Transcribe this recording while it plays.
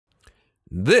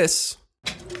This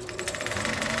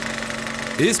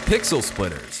is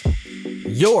Pixelsplitters,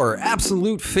 your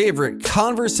absolute favorite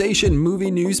conversation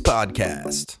movie news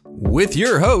podcast, with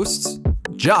your hosts,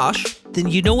 Josh. Then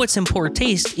you know what's in poor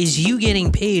taste is you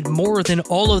getting paid more than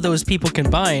all of those people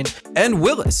combined. And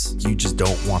Willis. You just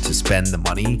don't want to spend the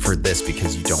money for this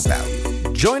because you don't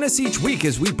value. Join us each week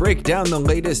as we break down the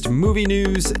latest movie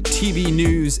news, TV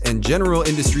news, and general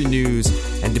industry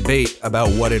news and debate about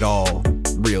what it all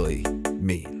really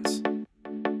means.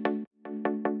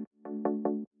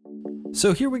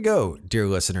 So here we go, dear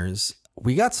listeners.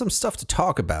 We got some stuff to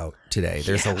talk about today.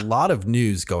 There's a lot of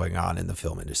news going on in the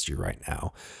film industry right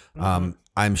now.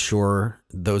 I'm sure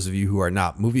those of you who are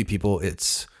not movie people,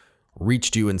 it's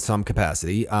reached you in some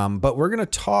capacity. But we're going to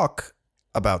talk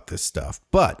about this stuff.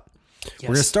 But we're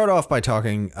going to start off by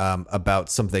talking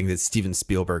about something that Steven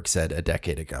Spielberg said a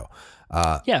decade ago.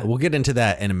 We'll get into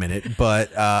that in a minute.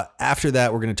 But after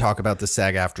that, we're going to talk about the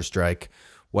SAG-AFTRA Strike,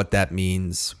 what that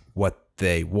means, what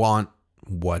they want,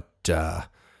 what the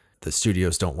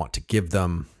studios don't want to give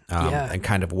them, and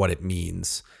kind of what it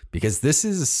means. Because this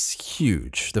is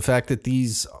huge. The fact that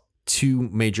these two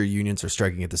major unions are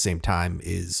striking at the same time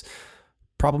is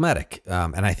problematic.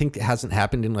 And I think it hasn't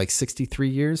happened in like 63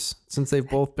 years since they've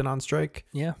both been on strike.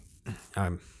 Yeah.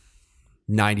 I'm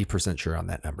 90% sure on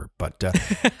that number. But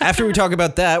after we talk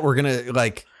about that, we're going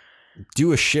to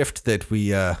do a shift that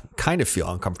we kind of feel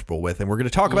uncomfortable with. And we're going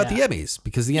to talk about the Emmys,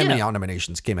 because the Emmy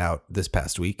nominations came out this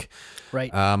past week.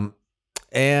 Right.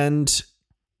 And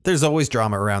there's always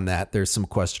drama around that. There's some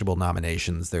questionable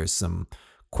nominations. There's some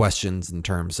questions in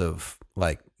terms of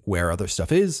like where other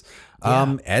stuff is.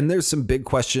 And there's some big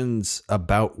questions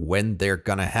about when they're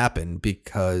going to happen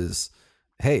because,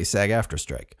 hey, SAG-AFTRA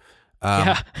Strike.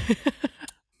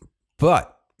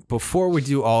 But before we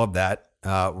do all of that,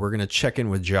 we're going to check in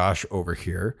with Josh over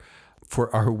here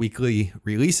for our weekly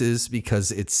releases,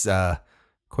 because it's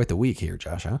quite the week here,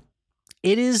 Josh, huh?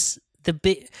 It is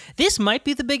this might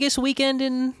be the biggest weekend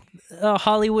in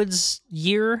Hollywood's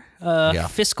year,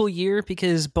 fiscal year,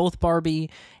 because both Barbie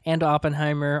and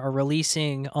Oppenheimer are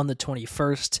releasing on the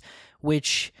 21st,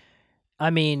 which,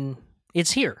 I mean,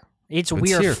 it's here.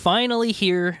 We are finally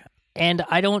here. And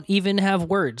I don't even have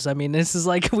words. I mean, this is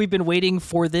like, we've been waiting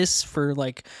for this for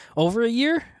like over a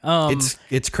year.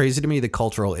 It's crazy to me, the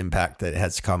cultural impact that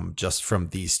has come just from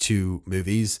these two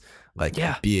movies,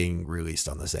 being released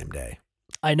on the same day.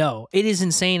 I know. It is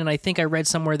insane. And I think I read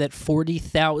somewhere that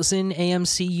 40,000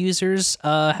 AMC users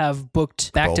have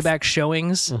booked back-to-back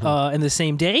showings in the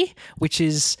same day, which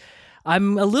is,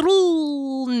 I'm a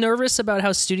little nervous about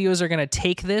how studios are going to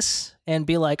take this and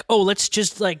be like, oh, let's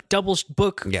just like double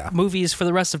book movies for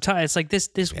the rest of time. It's like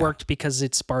this worked because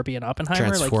it's Barbie and Oppenheimer.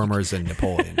 Transformers and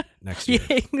Napoleon next year.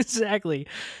 Yeah, exactly.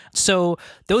 So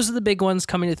those are the big ones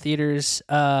coming to theaters.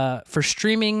 For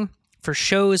streaming, for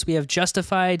shows, we have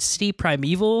Justified, City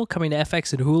Primeval coming to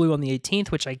FX and Hulu on the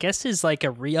 18th, which I guess is like a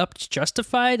re-upped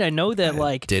Justified. I know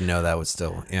that didn't know that was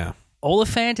still,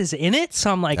 Oliphant is in it.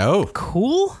 So I'm like, oh,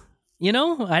 cool. You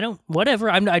know, whatever.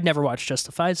 I'd never watched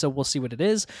Justified, so we'll see what it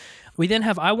is. We then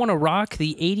have I Want to Rock,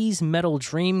 the 80s Metal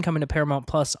Dream, coming to Paramount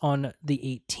Plus on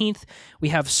the 18th. We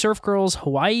have Surf Girls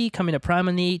Hawaii coming to Prime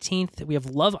on the 18th. We have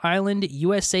Love Island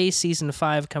USA Season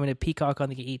 5 coming to Peacock on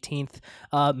the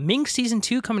 18th. Minx Season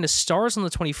 2 coming to Stars on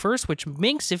the 21st, which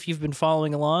Minx, if you've been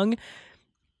following along,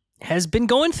 has been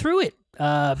going through it,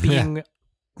 being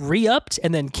re-upped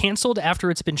and then canceled after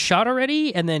it's been shot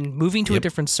already, and then moving to a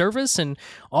different service and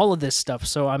all of this stuff.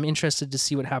 So I'm interested to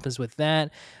see what happens with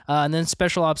that. And then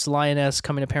Special Ops Lioness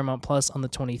coming to Paramount Plus on the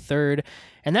 23rd.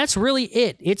 And that's really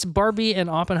it. It's Barbie and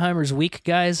Oppenheimer's week,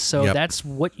 guys. So that's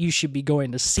what you should be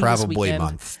going to see this weekend. Probably a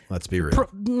month. Let's be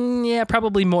real.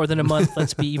 Probably more than a month.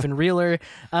 Let's be even realer.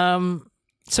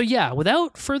 So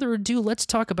without further ado, let's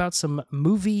talk about some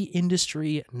movie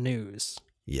industry news.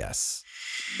 Yes.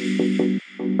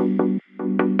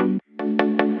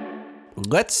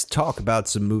 Let's talk about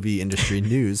some movie industry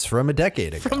news from a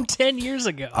decade ago. From 10 years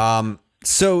ago.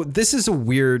 So this is a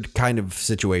weird kind of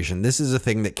situation. This is a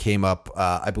thing that came up.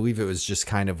 I believe it was just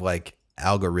kind of like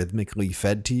algorithmically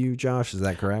fed to you, Josh. Is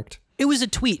that correct? It was a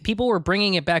tweet. People were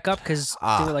bringing it back up because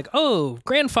they were like, oh,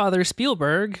 grandfather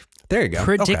Spielberg there you go.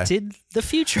 predicted the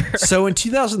future. So in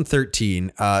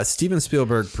 2013, Steven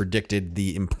Spielberg predicted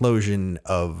the implosion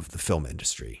of the film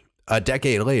industry. A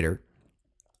decade later,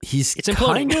 it's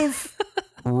kind of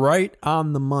right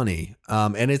on the money.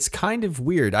 And it's kind of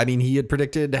weird. I mean, he had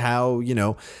predicted how,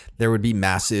 there would be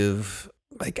massive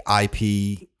like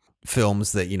IP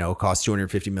films that, cost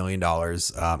 $250 million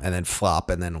and then flop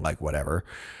and then like whatever.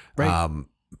 Right.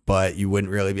 but you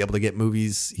wouldn't really be able to get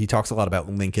movies. He talks a lot about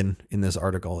Lincoln in this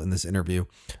article, in this interview,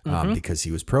 because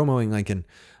he was promoting Lincoln.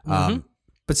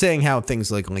 But saying how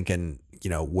things like Lincoln,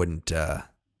 wouldn't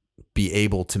be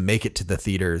able to make it to the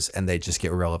theaters and they just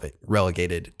get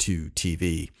relegated to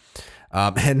TV.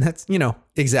 And that's,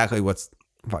 exactly what's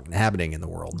fucking happening in the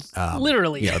world.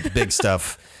 Literally. The big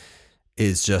stuff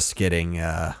is just getting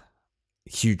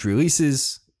huge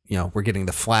releases. We're getting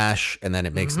The Flash and then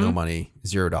it makes no money,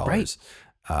 $0. Right.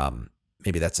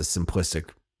 Maybe that's a simplistic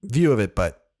view of it,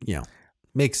 but,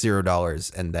 makes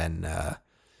 $0 and then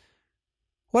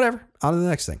whatever, on to the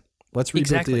next thing. Let's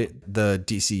reboot the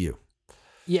DCU.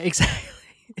 Yeah, exactly.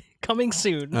 Coming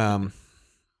soon.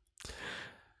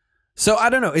 So I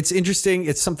don't know. It's interesting.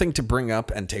 It's something to bring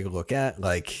up and take a look at.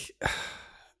 Like,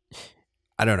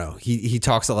 I don't know. He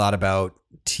talks a lot about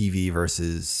TV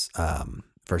versus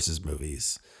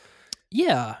movies.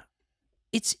 Yeah.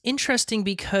 It's interesting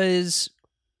because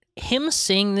him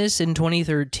saying this in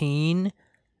 2013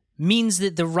 means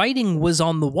that the writing was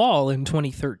on the wall in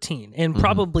 2013 and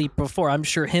probably before. I'm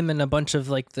sure him and a bunch of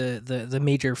like the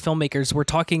major filmmakers were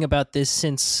talking about this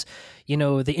since,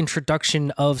 the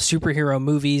introduction of superhero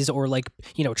movies or like,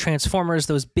 Transformers,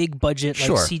 those big budget, like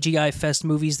CGI fest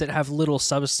movies that have little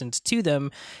substance to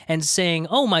them, and saying,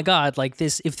 oh my God, like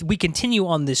this, if we continue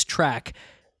on this track,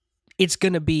 it's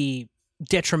going to be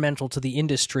detrimental to the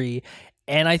industry.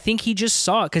 And I think he just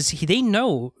saw it because they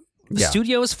know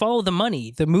studios follow the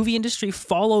money. The movie industry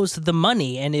follows the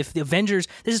money. And if the Avengers,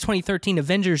 this is 2013,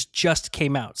 Avengers just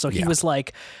came out. So he was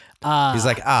like, he's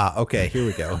like, okay, here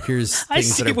we go. Here's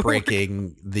things that are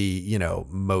breaking the,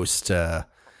 most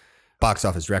box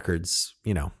office records,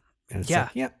 and it's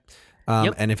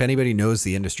and if anybody knows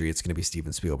the industry, it's going to be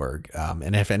Steven Spielberg.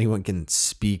 And if anyone can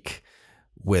speak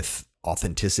with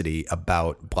authenticity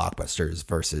about blockbusters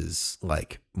versus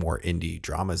like more indie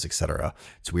dramas, etc.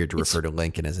 It's weird to refer to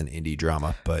Lincoln as an indie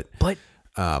drama, but but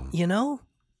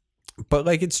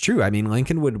like it's true. I mean,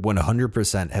 Lincoln would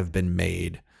 100% have been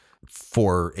made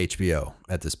for HBO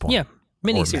at this point. Yeah.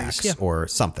 Miniseries, or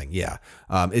something. Yeah.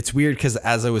 It's weird because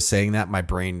as I was saying that, my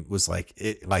brain was like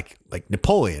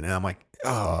Napoleon, and I'm like,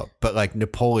 oh, but like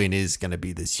Napoleon is going to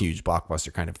be this huge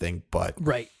blockbuster kind of thing, but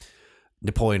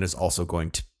Napoleon is also going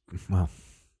to, well,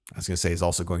 I was going to say is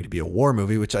also going to be a war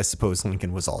movie, which I suppose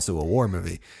Lincoln was also a war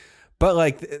movie, but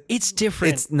like it's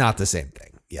different. It's not the same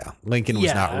thing. Yeah. Lincoln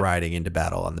was not riding into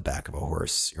battle on the back of a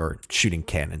horse or shooting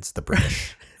cannons, the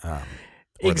British, or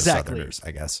the Southerners, I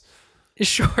guess.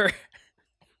 Sure.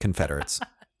 Confederates.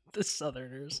 The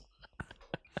Southerners.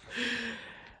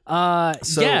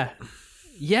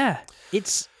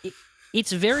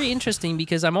 It's very interesting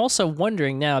because I'm also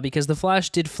wondering now, because The Flash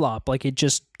did flop, like it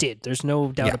just did. There's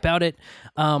no doubt about it.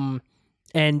 And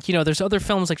there's other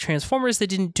films like Transformers that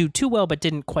didn't do too well but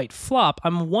didn't quite flop.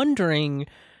 I'm wondering,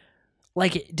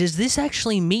 like, does this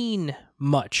actually mean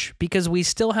much? Because we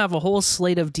still have a whole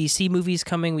slate of DC movies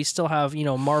coming. We still have,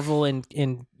 Marvel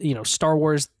and Star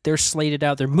Wars. They're slated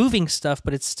out. They're moving stuff,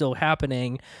 but it's still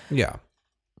happening. Yeah.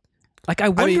 Like, I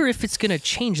wonder if it's going to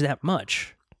change that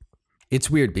much. It's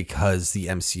weird because the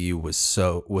MCU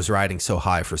was riding so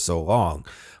high for so long,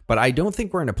 but I don't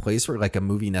think we're in a place where like a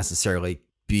movie necessarily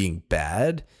being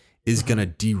bad is going to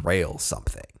derail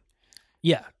something.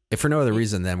 Yeah. If for no other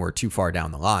reason, then we're too far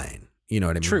down the line. You know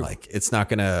what I mean? True. Like it's not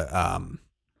going to,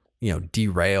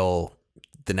 derail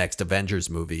the next Avengers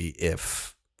movie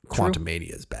if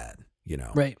Quantumania is bad,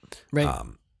 Right.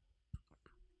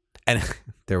 And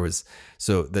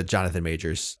the Jonathan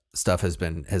Majors stuff has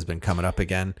been coming up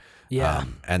again. Yeah.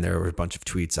 And there were a bunch of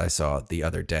tweets I saw the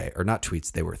other day, or not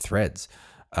tweets, they were threads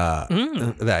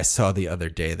that I saw the other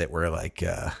day that were like,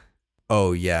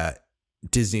 oh yeah,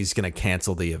 Disney's going to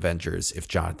cancel the Avengers if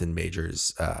Jonathan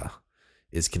Majors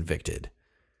is convicted.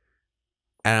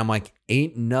 And I'm like,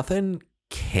 ain't nothing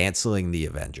canceling the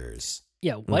Avengers.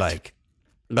 Yeah. What?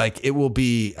 Like it will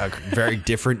be a very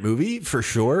different movie for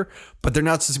sure, but they're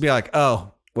not supposed to be like,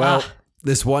 oh, well,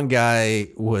 this one guy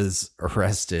was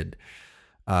arrested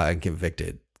and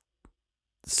convicted,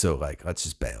 so like, let's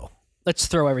just bail. Let's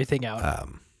throw everything out.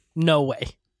 No way.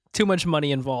 Too much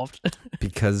money involved.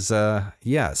 Because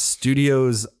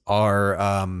studios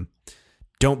are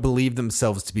don't believe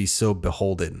themselves to be so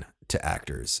beholden to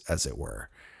actors, as it were.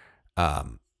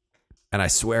 And I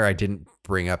swear I didn't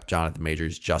bring up Jonathan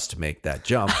Majors just to make that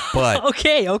jump, but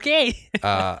okay.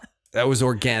 That was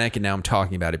organic, and now I'm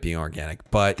talking about it being organic.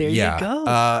 But there you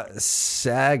go.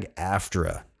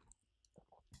 SAG-AFTRA,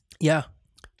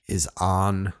 is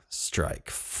on strike,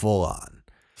 full on.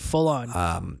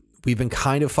 We've been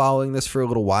kind of following this for a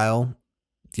little while.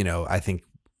 I think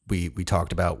we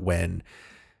talked about when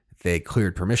they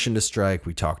cleared permission to strike.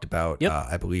 We talked about,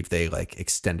 I believe they like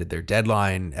extended their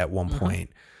deadline at one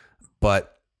point,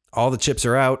 but all the chips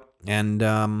are out, and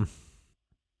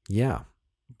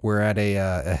we're at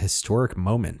a historic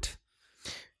moment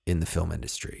in the film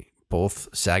industry. Both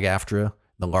SAG-AFTRA,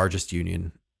 the largest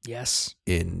union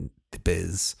in the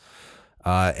biz,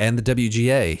 and the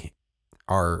WGA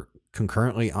are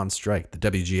concurrently on strike. The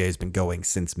WGA has been going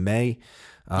since May,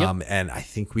 and I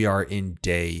think we are in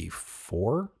day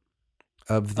 4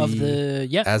 of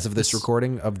the as of this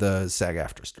recording of the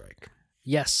SAG-AFTRA strike.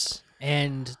 Yes.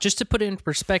 And just to put it in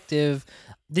perspective,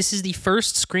 this is the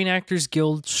first Screen Actors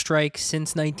Guild strike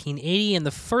since 1980, and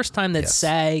the first time that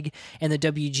SAG and the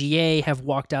WGA have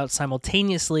walked out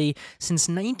simultaneously since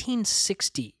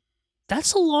 1960.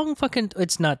 That's a long fucking...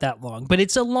 It's not that long, but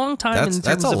it's a long time in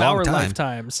terms of our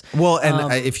lifetimes. Well,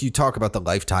 and if you talk about the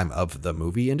lifetime of the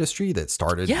movie industry that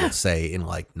started, let's say, in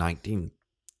like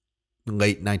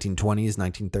late 1920s,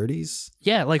 1930s.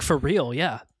 Yeah, like for real,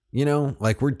 yeah. You know,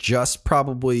 like we're just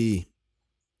probably...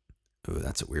 Ooh,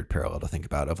 that's a weird parallel to think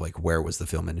about of like where was the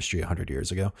film industry 100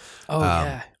 years ago. Oh,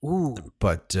 yeah. Ooh.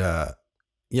 But,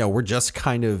 we're just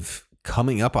kind of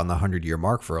coming up on the 100-year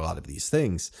mark for a lot of these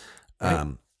things. Right.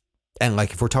 And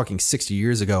like if we're talking 60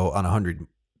 years ago on 100,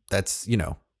 that's,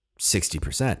 60%.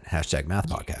 Hashtag math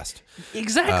podcast.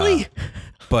 Exactly.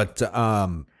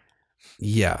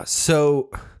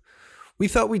 So we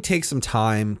thought we'd take some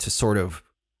time to sort of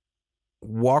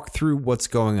walk through what's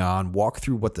going on, walk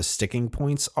through what the sticking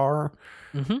points are,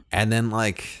 and then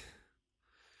like,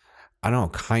 I don't know,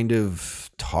 kind of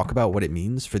talk about what it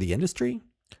means for the industry.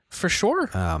 For sure.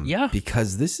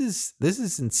 Because this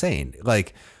is insane.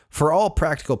 Like for all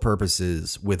practical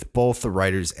purposes, with both the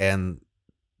writers and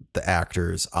the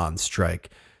actors on strike,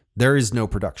 there is no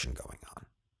production going on.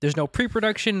 There's no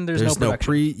pre-production. There's no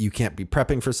you can't be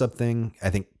prepping for something. I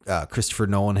think Christopher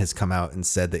Nolan has come out and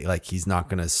said that like he's not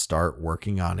going to start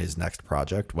working on his next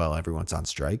project while everyone's on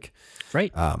strike.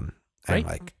 Right. And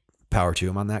like power to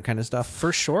him on that kind of stuff.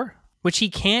 For sure. Which he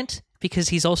can't because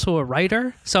he's also a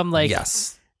writer. So I'm like,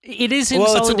 yes, it is in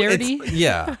solidarity.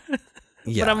 Yeah.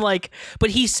 But I'm like, but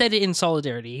he said it in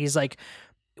solidarity. He's like,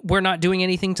 we're not doing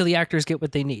anything till the actors get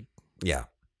what they need. Yeah.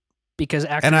 Because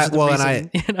actors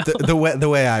the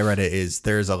way I read it is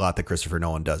there's a lot that Christopher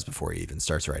Nolan does before he even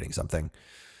starts writing something.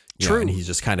 True. And he's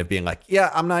just kind of being like,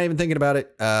 yeah, I'm not even thinking about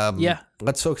it.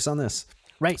 Let's focus on this.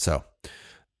 Right. So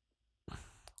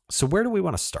where do we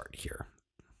want to start here?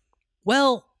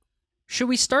 Well, should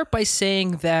we start by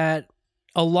saying that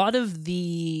a lot of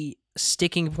the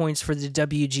sticking points for the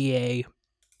WGA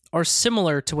are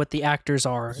similar to what the actors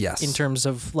are in terms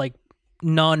of like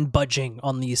non-budging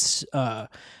on these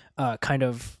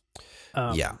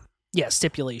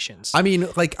stipulations. I mean,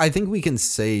 like, I think we can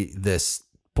say this,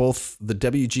 both the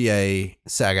WGA,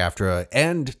 SAG-AFTRA,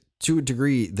 and to a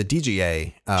degree, the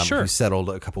DGA, who settled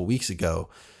a couple weeks ago,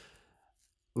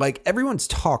 like, everyone's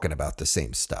talking about the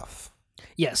same stuff.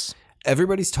 Yes.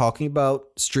 Everybody's talking about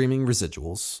streaming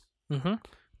residuals. Mm-hmm.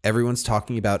 Everyone's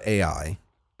talking about AI.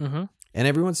 Mm-hmm. And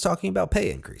everyone's talking about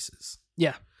pay increases.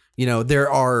 Yeah. There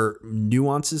are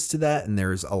nuances to that, and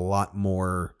there's a lot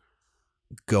more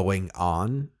going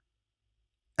on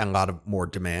and a lot of more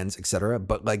demands, et cetera.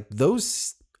 But like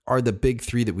those are the big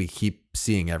 3 that we keep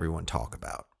seeing everyone talk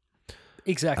about.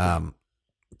 Exactly.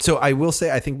 So I will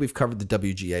say, I think we've covered the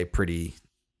WGA pretty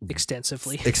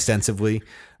extensively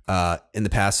in the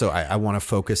past. So I want to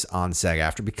focus on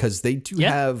SAG-AFTRA because they do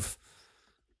have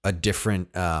a different,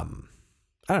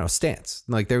 stance.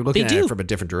 Like they're looking at it from a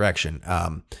different direction.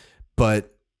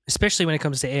 But especially when it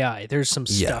comes to AI, there's some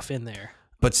stuff in there.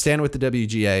 But stand with the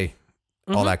WGA,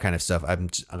 all that kind of stuff. I'm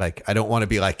like, I don't want to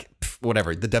be like,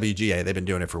 whatever, the WGA, they've been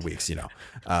doing it for weeks,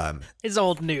 It's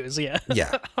old news. Yeah.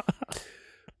 Yeah.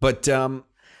 But,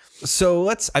 so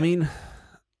let's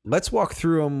walk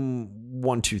through them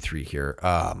 1, 2, 3 here.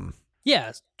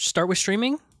 Start with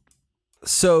streaming.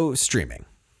 So streaming.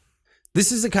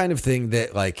 This is the kind of thing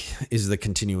that like is the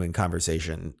continuing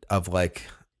conversation of like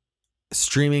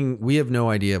streaming. We have no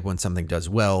idea when something does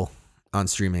well on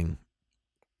streaming.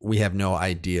 We have no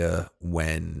idea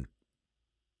when,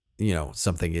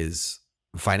 something is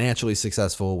financially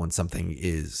successful, when something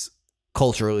is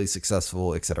culturally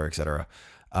successful, et cetera, et cetera.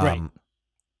 Right.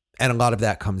 And a lot of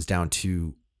that comes down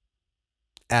to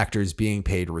actors being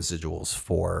paid residuals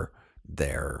for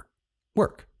their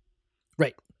work.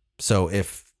 Right. So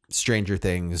if Stranger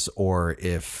Things, or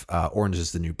if Orange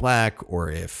is the New Black, or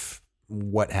if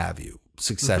what have you,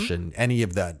 Succession, any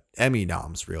of the Emmy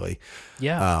noms, really.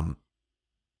 Yeah.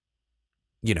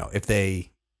 If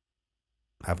they,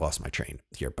 I've lost my train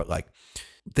here, but like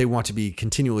they want to be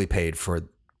continually paid for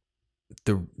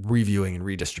the reviewing and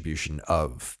redistribution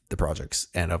of the projects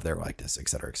and of their likeness, et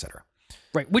cetera, et cetera.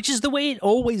 Right, which is the way it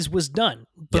always was done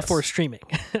before streaming.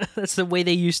 That's the way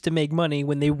they used to make money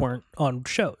when they weren't on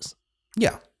shows.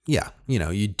 Yeah, yeah. You know,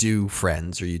 you do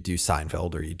Friends or you do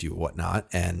Seinfeld or you do whatnot,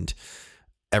 and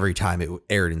every time it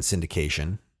aired in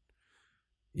syndication,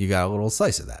 you got a little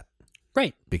slice of that.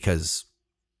 Right. Because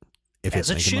if it's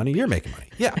making money, you're making money.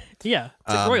 Yeah. Yeah.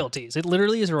 It's royalties. It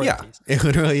literally is royalties. Yeah, it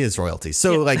literally is royalties.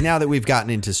 So like now that we've gotten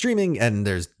into streaming and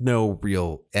there's no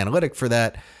real analytic for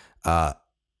that,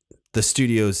 the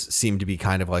studios seem to be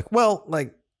kind of like, well,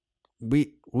 like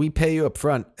we pay you up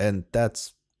front and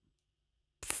that's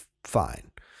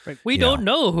fine. Right. We don't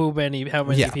know how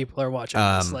many people are watching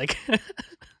this. Like,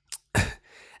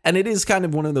 and it is kind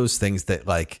of one of those things that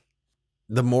like,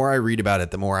 the more I read about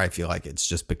it, the more I feel like it's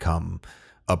just become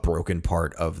a broken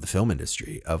part of the film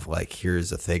industry of like,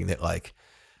 here's a thing that like,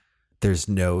 there's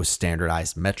no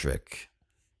standardized metric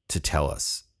to tell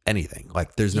us anything.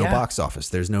 Like there's no box office.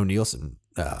 There's no Nielsen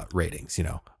ratings, you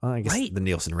know. Well, I guess the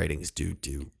Nielsen ratings do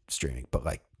streaming, but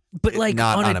like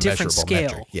not on a different scale.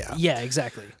 Metric. Yeah,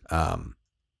 exactly. And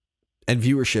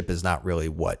viewership is not really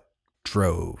what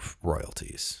drove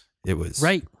royalties. It was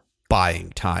buying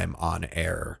time on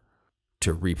air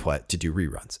to replay, to do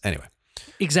reruns. Anyway.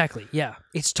 Exactly. Yeah.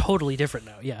 It's totally different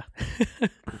now. Yeah.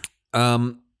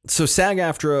 So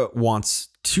SAG-AFTRA wants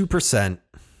 2%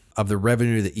 of the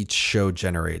revenue that each show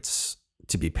generates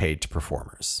to be paid to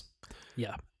performers.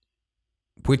 Yeah.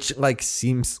 Which like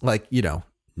seems like, you know,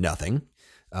 nothing.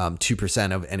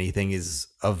 2% of anything is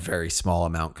a very small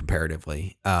amount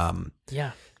comparatively.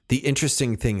 Yeah. The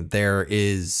interesting thing there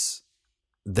is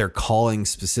they're calling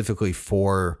specifically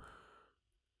for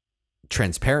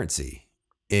transparency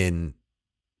in,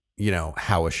 you know,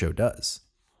 how a show does.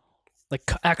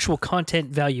 Like actual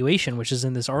content valuation, which is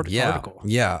in this article.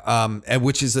 Yeah. And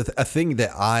which is a thing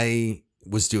that I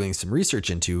was doing some research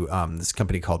into, this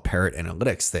company called Parrot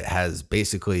Analytics that has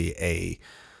basically a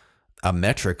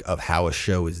metric of how a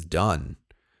show is done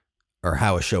or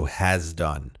how a show has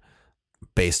done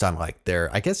based on like their,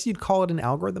 I guess you'd call it an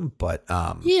algorithm, but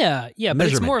but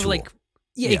it's more of like,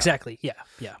 exactly. Yeah.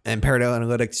 And Parrot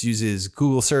Analytics uses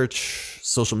Google search,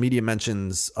 social media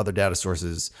mentions, other data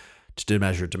sources to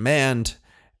measure demand,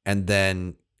 and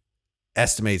then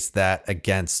estimates that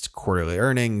against quarterly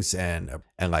earnings and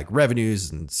like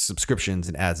revenues and subscriptions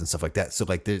and ads and stuff like that. So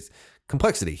like there's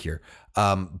complexity here.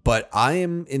 But I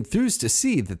am enthused to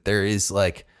see that there is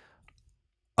like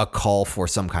a call for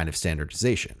some kind of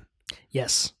standardization.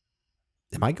 Yes.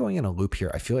 Am I going in a loop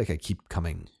here? I feel like I keep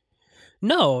coming.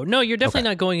 No, you're definitely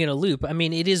not going in a loop. I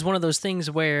mean, it is one of those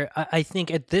things where I think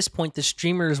at this point, the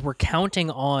streamers were counting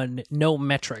on no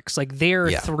metrics. Like they're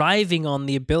thriving on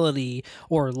the ability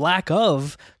or lack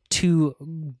of to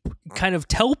kind of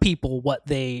tell people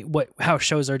how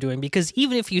shows are doing. Because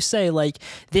even if you say like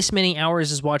this many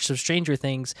hours is watched of Stranger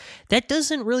Things, that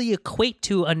doesn't really equate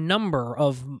to a number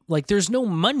of like, there's no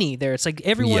money there. It's like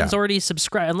everyone's already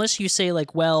subscribed, unless you say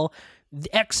like, well,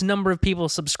 X number of people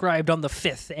subscribed on the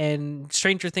 5th and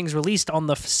Stranger Things released on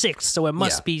the 6th. So it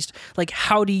must be like,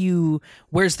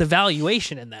 where's the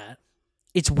valuation in that?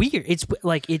 It's weird. It's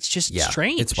like, it's just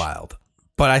strange. It's wild,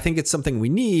 but I think it's something we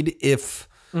need if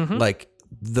like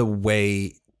the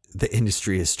way the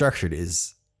industry is structured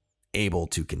is able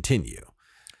to continue.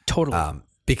 Totally.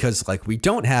 Because like we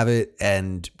don't have it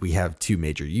and we have two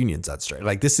major unions on strike.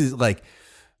 Like this is like,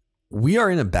 we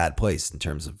are in a bad place in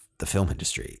terms of the film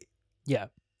industry. Yeah.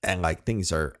 And like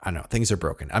things are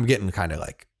broken. I'm getting kind of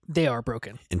like, they are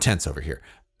broken, intense over here,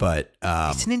 but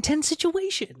it's an intense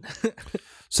situation.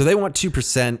 So they want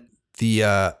 2%.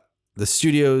 The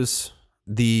studios,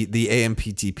 the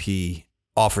AMPTP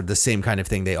offered the same kind of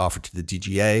thing they offered to the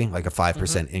DGA, like a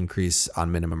 5% increase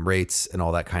on minimum rates and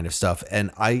all that kind of stuff.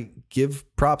 And I give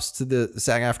props to the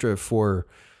SAG-AFTRA for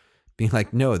being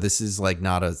like, no, this is like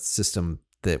not a system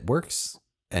that works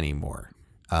anymore.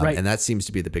 And that seems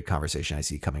to be the big conversation I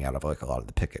see coming out of like a lot of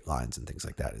the picket lines and things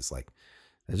like that is like,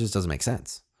 it just doesn't make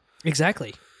sense.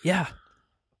 Exactly. Yeah.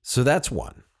 So that's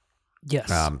one. Yes.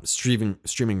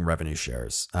 Streaming revenue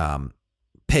shares.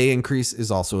 Pay increase is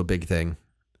also a big thing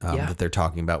that they're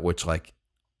talking about, which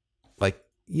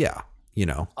you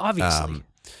know, obviously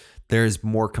there's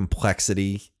more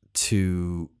complexity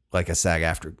to like a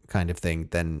SAG-AFTRA kind of thing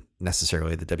than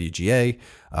necessarily the WGA.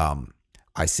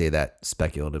 I say that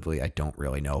speculatively. I don't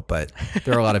really know, but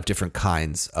there are a lot of different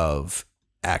kinds of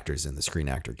actors in the Screen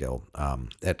Actor Guild.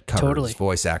 It covers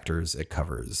voice actors. It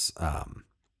covers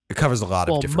a lot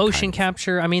of different motion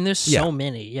capture. I mean, there's so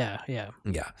many. Yeah.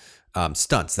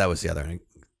 Stunts. That was the other thing.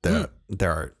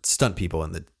 There are stunt people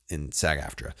in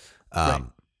SAG-AFTRA.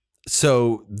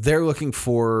 So they're looking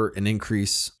for an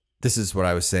increase. This is what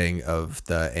I was saying of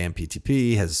the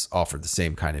AMPTP has offered the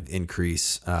same kind of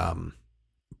increase.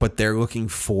 But they're looking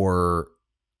for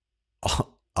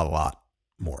a lot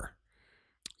more.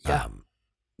 Yeah.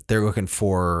 They're looking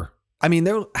for,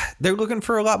 they're looking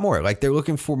for a lot more. Like they're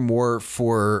looking for more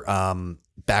for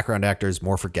background actors,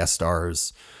 more for guest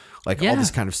stars, like all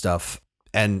this kind of stuff,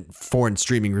 and foreign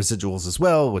streaming residuals as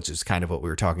well, which is kind of what we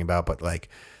were talking about. But like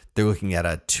they're looking at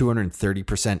a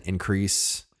 230%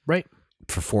 increase, right,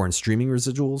 for foreign streaming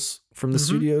residuals from the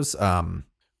studios,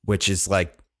 which is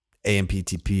like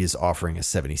AMPTP is offering a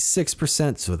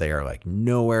 76%. So they are like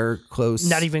nowhere close,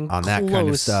 not even on close. That kind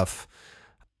of stuff.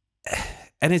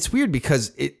 And it's weird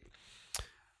because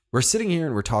we're sitting here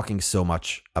and we're talking so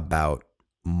much about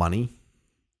money,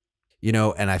 you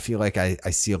know, and I feel like I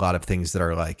see a lot of things that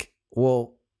are like,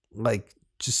 well, like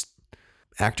just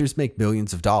actors make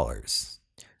millions of dollars.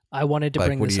 I wanted to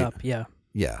bring this up. Yeah.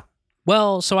 Yeah.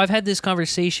 Well, so I've had this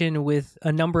conversation with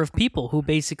a number of people who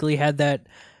basically had that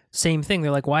same thing.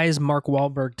 They're like, why is Mark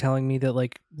Wahlberg telling me that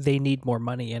like they need more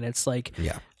money? And it's like,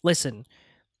 listen,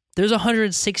 there's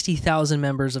 160,000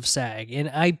 members of SAG. And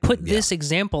I put this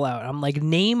example out. I'm like,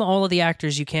 name all of the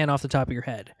actors you can off the top of your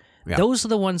head. Yeah. Those are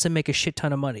the ones that make a shit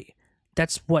ton of money.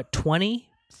 That's what, 20,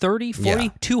 30,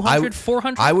 40, 200,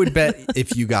 400? I would bet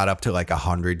if you got up to like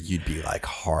 100, you'd be like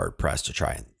hard pressed to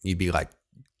try and you'd be like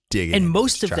digging. And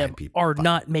most of them are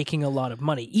not making a lot of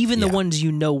money, even the ones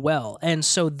you know well. And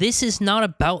so this is not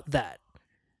about that.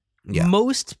 Yeah.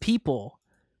 Most people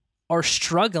are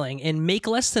struggling and make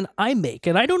less than I make.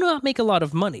 And I do not make a lot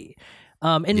of money.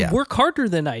 And work harder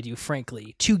than I do,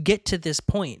 frankly, to get to this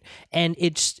point. And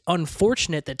it's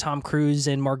unfortunate that Tom Cruise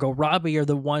and Margot Robbie are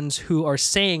the ones who are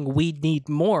saying we need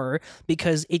more,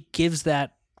 because it gives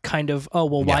that kind of, oh,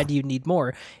 well, why do you need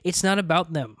more? It's not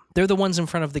about them. They're the ones in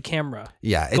front of the camera.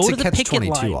 Yeah, it's a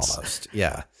catch-22 almost.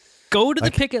 Yeah. Go to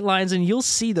the picket lines and you'll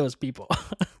see those people.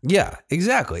 Yeah,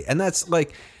 exactly. And that's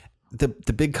like the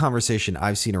big conversation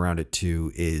I've seen around it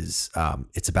too is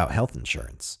it's about health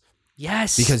insurance.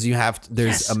 Yes. Because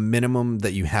there's a minimum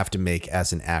that you have to make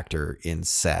as an actor in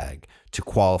SAG to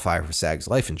qualify for SAG's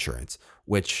life insurance,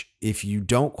 which if you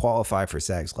don't qualify for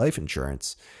SAG's life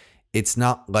insurance, it's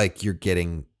not like you're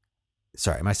getting,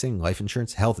 sorry, am I saying life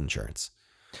insurance? Health insurance.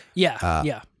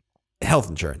 Yeah. Health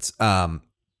insurance.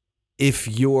 If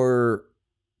you're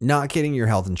not getting your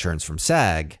health insurance from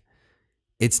SAG,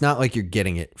 it's not like you're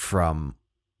getting it from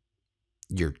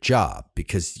your job,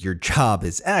 because your job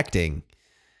is acting.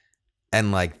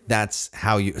 And like, that's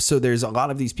how so there's a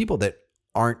lot of these people that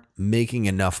aren't making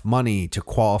enough money to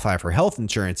qualify for health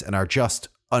insurance and are just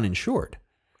uninsured.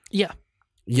 Yeah.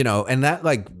 You know, and that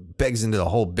like begs into the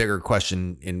whole bigger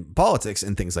question in politics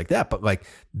and things like that. But like,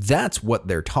 that's what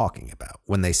they're talking about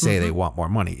when they say they want more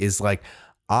money, is like,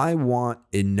 I want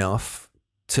enough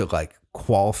to like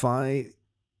qualify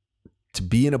to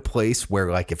be in a place where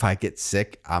like, if I get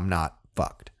sick, I'm not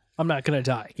fucked. I'm not going to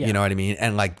die. Yeah. You know what I mean?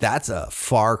 And like, that's a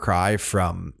far cry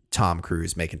from Tom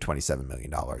Cruise making $27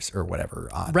 million or whatever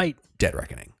on Dead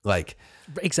Reckoning. Like,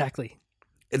 exactly.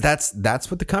 That's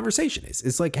what the conversation is.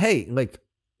 It's like, hey,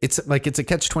 it's a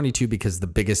catch-22 because the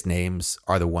biggest names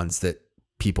are the ones that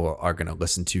people are going to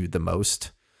listen to the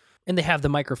most. And they have the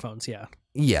microphones. Yeah.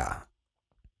 Yeah.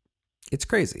 It's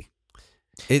crazy.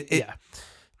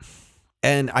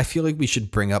 And I feel like we should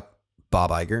bring up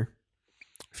Bob Iger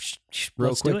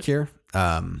real quick here.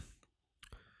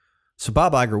 So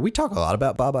Bob Iger, we talk a lot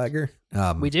about Bob Iger.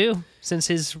 We do, since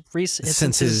his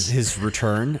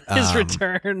return. His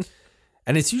return.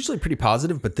 And it's usually pretty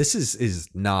positive, but this is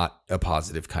not a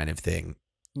positive kind of thing.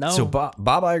 No. So Bob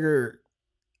Iger,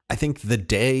 I think the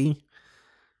day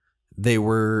they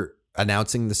were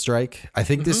announcing the strike, I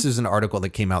think this is an article that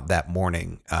came out that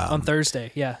morning. On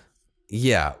Thursday, yeah.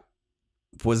 Yeah.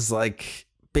 Was like,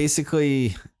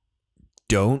 basically,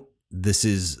 this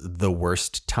is the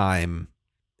worst time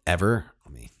ever.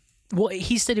 Well,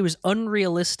 he said it was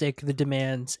unrealistic, the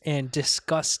demands, and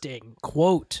disgusting.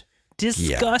 Quote,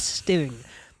 disgusting. Yeah.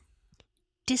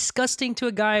 Disgusting to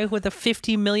a guy with a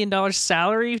 $50 million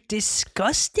salary?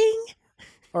 Disgusting?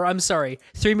 Or I'm sorry,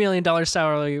 $3 million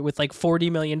salary with like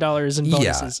 $40 million in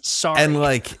bonuses. Yeah. Sorry. And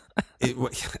like,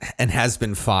 and has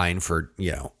been fine for,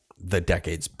 the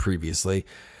decades previously.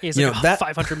 He's like a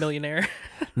 500 millionaire.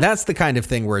 That's the kind of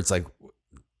thing where it's like,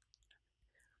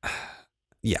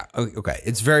 yeah, okay.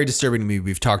 It's very disturbing to me.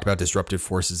 We've talked about disruptive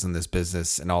forces in this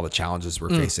business and all the challenges we're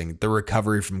facing. The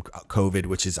recovery from COVID,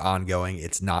 which is ongoing,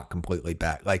 it's not completely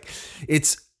bad. Like,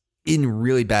 it's in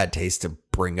really bad taste to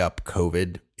bring up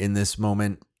COVID in this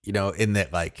moment, in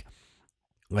that like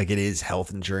it is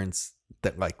health insurance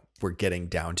that like we're getting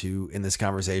down to in this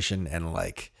conversation. And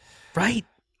like, right.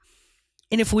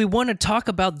 And if we want to talk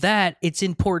about that, it's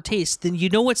in poor taste. Then you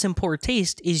know what's in poor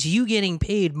taste is you getting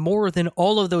paid more than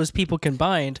all of those people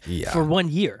combined for 1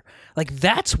 year. Like,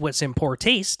 that's what's in poor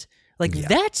taste. Like,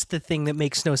 that's the thing that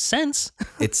makes no sense.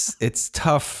 It's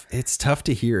tough. It's tough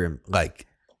to hear him like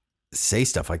say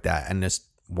stuff like that and just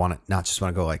want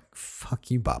to go like,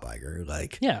 fuck you, Bob Iger.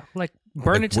 Like, yeah, like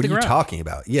burn it to the ground. What are you talking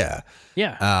about? Yeah.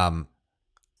 Yeah.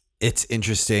 It's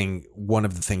interesting. One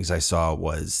of the things I saw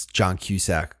was John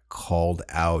Cusack called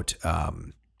out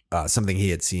something he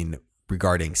had seen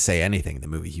regarding Say Anything, the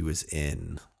movie he was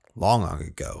in long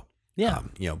ago. Yeah.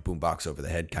 Boombox over the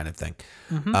head kind of thing.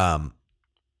 Mm-hmm.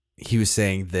 He was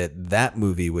saying that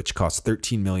movie, which cost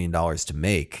 $13 million to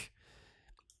make,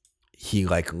 he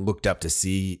like looked up to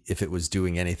see if it was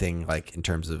doing anything like in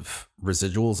terms of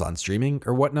residuals on streaming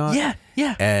or whatnot. Yeah.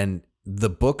 Yeah. And the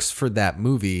books for that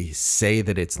movie say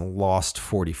that it's lost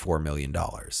 $44 million.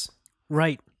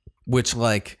 Right. Which,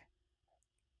 like,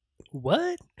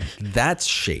 what? That's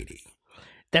shady.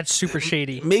 That's super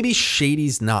shady. Maybe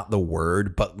shady's not the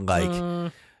word, but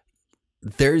like,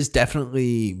 there's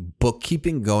definitely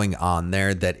bookkeeping going on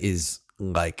there that is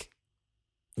like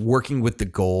working with the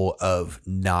goal of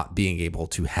not being able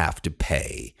to have to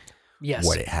pay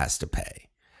what it has to pay.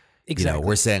 Exactly.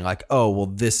 We're saying like, oh, well,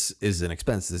 this is an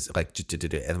expense. This is like,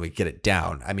 and we get it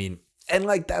down. I mean, and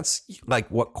like, that's like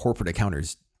what corporate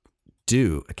accountants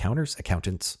do.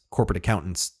 Corporate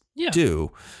accountants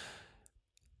do.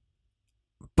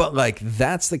 But like,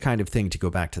 that's the kind of thing, to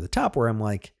go back to the top, where I'm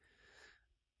like,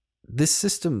 this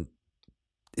system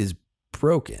is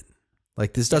broken.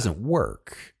 Like, this doesn't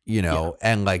work,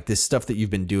 and like this stuff that you've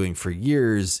been doing for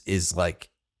years is like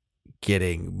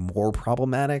getting more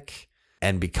problematic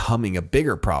and becoming a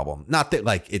bigger problem. Not that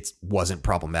like it wasn't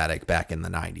problematic back in the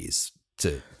 90s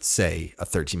to say a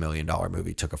 $13 million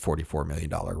movie took a $44 million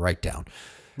write down.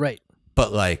 Right.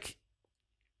 But like,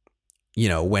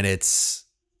 when it's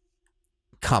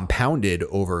compounded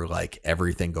over like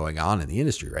everything going on in the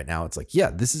industry right now, it's like,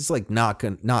 this is like not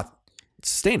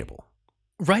sustainable.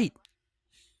 Right.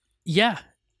 Yeah.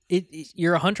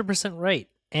 You're 100% right.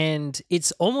 And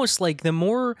it's almost like the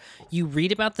more you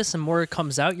read about this and more it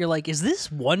comes out, you're like, is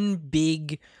this one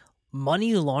big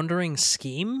money laundering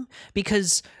scheme?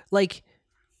 Because like,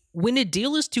 when a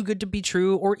deal is too good to be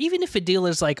true, or even if a deal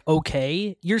is like,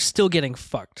 okay, you're still getting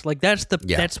fucked. Like, that's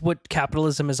what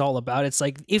capitalism is all about. It's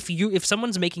like, if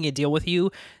someone's making a deal with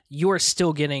you, you are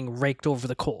still getting raked over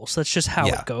the coals. That's just how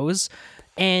it goes.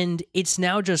 And it's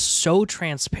now just so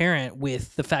transparent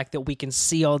with the fact that we can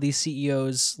see all these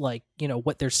CEOs, like,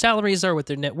 what their salaries are, what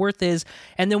their net worth is.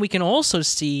 And then we can also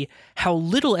see how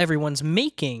little everyone's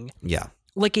making. Yeah.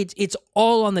 Like, it's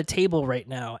all on the table right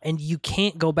now. And you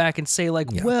can't go back and say like,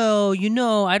 well,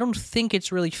 I don't think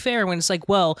it's really fair, when it's like,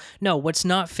 well, no, what's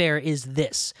not fair is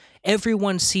this.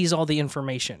 Everyone sees all the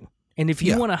information. And if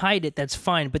you want to hide it, that's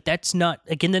fine. But that's not,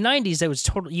 like, in the 90s, that was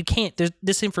totally, you can't,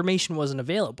 this information wasn't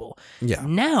available. Yeah.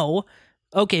 Now,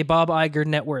 okay, Bob Iger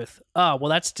net worth. Oh, well,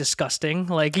 that's disgusting.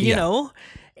 Like, you know,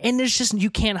 and there's just,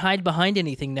 you can't hide behind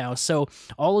anything now. So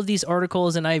all of these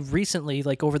articles, and I've recently,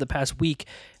 like over the past week,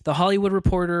 The Hollywood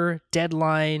Reporter,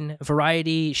 Deadline,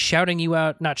 Variety,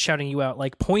 not shouting you out,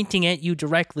 like pointing at you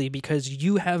directly because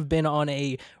you have been on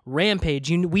a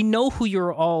rampage. We know who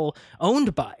you're all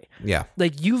owned by. Yeah.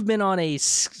 Like, you've been on a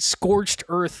scorched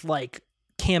earth, like,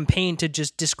 campaign to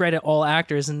just discredit all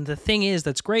actors. And the thing is,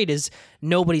 that's great, is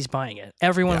nobody's buying it.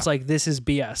 Everyone's like, this is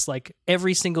BS. Like,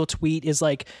 every single tweet is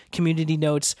like community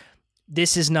notes.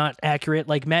 This is not accurate.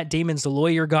 Like, Matt Damon's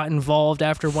lawyer got involved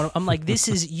after one. I'm like, this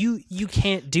is, you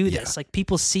can't do this. Like,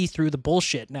 people see through the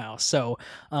bullshit now. So,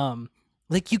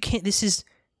 like, you can't, it's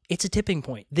a tipping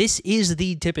point. This is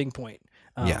the tipping point.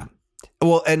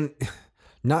 Well, and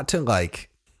not to like,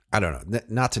 I don't know,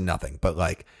 not to nothing, but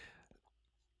like,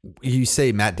 you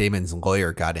say Matt Damon's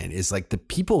lawyer got in, is like the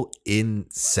people in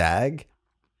SAG,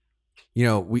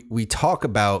 we talk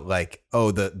about like, oh,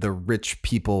 the rich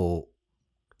people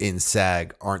in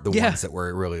SAG aren't the ones that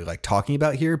we're really like talking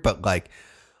about here, but like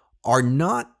are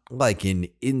not like an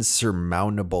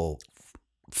insurmountable,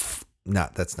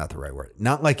 that's not the right word.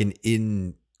 Not like an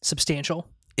insubstantial.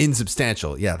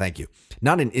 Yeah. Thank you.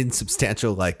 Not an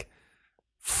insubstantial like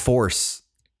force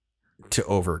to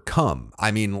overcome.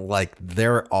 I mean, like,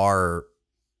 there are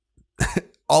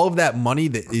all of that money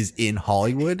that is in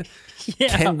Hollywood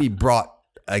can be brought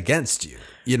against you.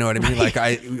 You know what I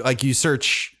mean? Like, you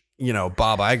search,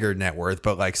 Bob Iger net worth,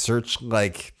 but like search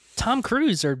like Tom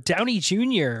Cruise or Downey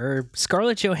Jr. or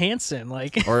Scarlett Johansson,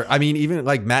 like, or I mean, even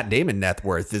like Matt Damon net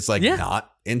worth is like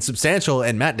not insubstantial,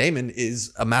 and Matt Damon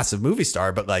is a massive movie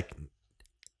star, but like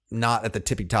not at the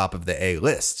tippy top of the A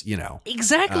list, you know?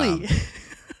 Exactly.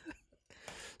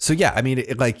 So yeah, I mean,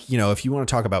 if you want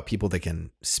to talk about people that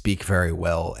can speak very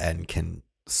well and can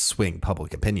swing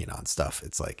public opinion on stuff,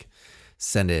 it's like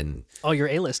send in all your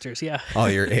A-listers. Yeah. all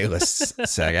your A-list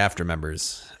SAG-AFTRA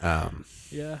members.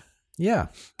 Yeah.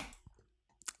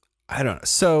 I don't know.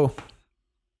 So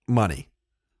money,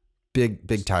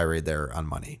 big tirade there on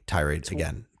money. Tirade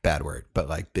again, bad word, but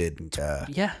like big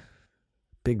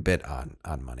bit on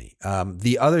money.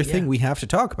 The other thing we have to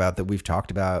talk about that we've talked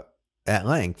about at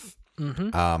length.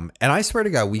 And I swear to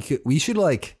God, we should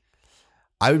like,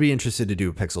 I would be interested to do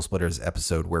a Pixelsplitters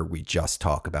episode where we just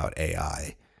talk about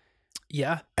AI.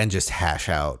 Yeah. And just hash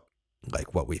out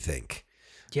like what we think.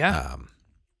 Yeah.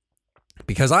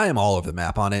 Because I am all over the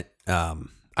map on it.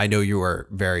 I know you are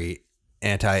very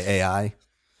anti-AI.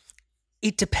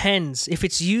 It depends. If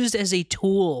it's used as a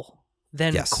tool,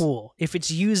 then cool. If it's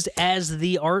used as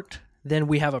the art, then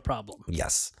we have a problem.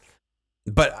 Yes.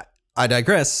 But I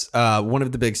digress. One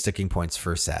of the big sticking points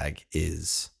for SAG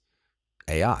is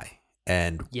AI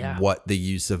and what the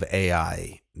use of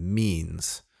AI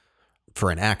means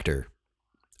for an actor.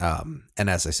 And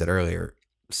as I said earlier,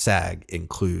 SAG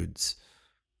includes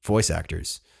voice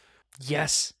actors.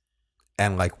 Yes.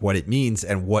 And like what it means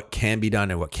and what can be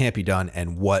done and what can't be done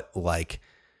and what like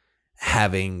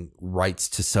having rights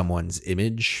to someone's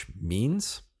image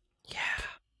means. Yeah.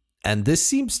 And this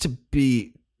seems to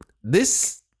be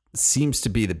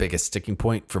the biggest sticking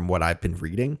point from what I've been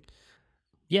reading.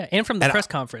 Yeah, and from the press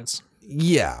conference.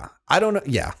 Yeah. I don't know.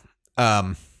 Yeah.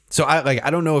 So I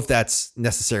don't know if that's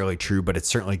necessarily true, but it's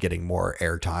certainly getting more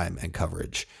airtime and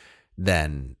coverage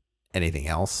than anything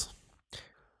else.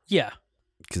 Yeah.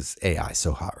 Because AI is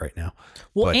so hot right now.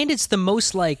 Well, and it's the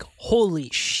most like, holy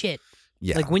shit.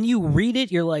 Yeah. Like when you read it,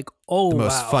 you're like, oh, the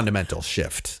most fundamental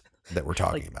shift that we're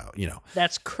talking about, you know.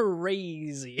 That's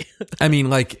crazy. I mean,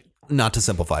 like, not to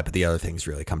simplify, but the other things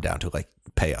really come down to like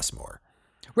pay us more.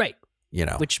 Right. You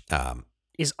know. Which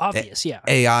is obvious, yeah.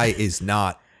 AI is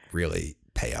not really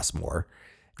pay us more.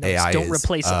 No, AI don't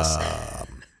replace us.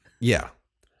 Yeah.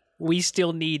 We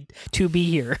still need to be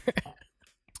here.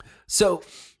 So,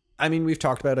 I mean, we've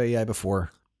talked about AI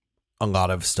before. A lot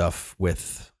of stuff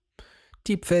with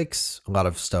deepfakes, a lot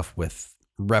of stuff with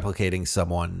replicating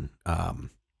someone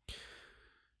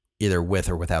either with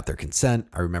or without their consent.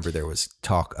 I remember there was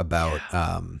talk about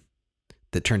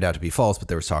that turned out to be false, but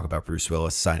there was talk about Bruce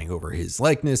Willis signing over his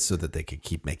likeness so that they could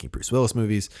keep making Bruce Willis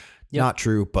movies. Yep. Not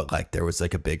true, but like there was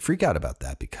like a big freak out about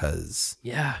that because,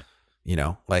 you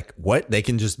know, like what? They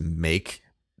can just make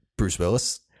Bruce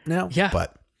Willis now? Yeah.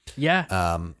 But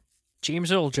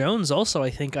James Earl Jones also,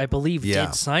 I believe,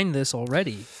 did sign this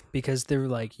already because they're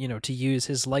like, you know, to use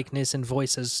his likeness and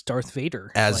voice as Darth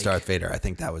Vader. Darth Vader. I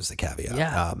think that was the caveat.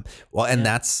 Yeah. Well, and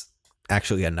that's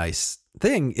actually a nice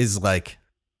thing is like,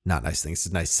 not nice thing. It's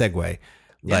a nice segue.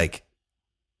 Yeah. Like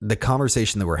the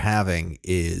conversation that we're having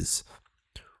is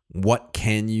what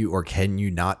can you or can you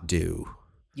not do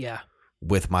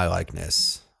with my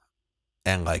likeness?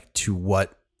 And like to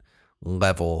what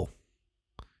level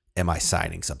am I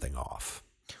signing something off?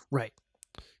 Right.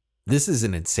 This is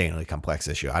an insanely complex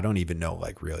issue. I don't even know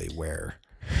like really where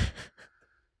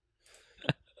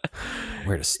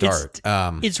to start.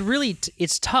 It's really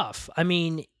it's tough. I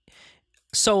mean,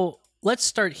 so let's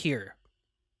start here.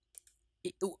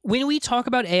 When we talk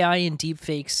about AI and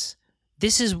deepfakes,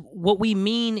 this is what we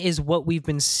mean is what we've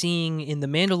been seeing in The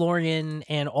Mandalorian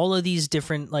and all of these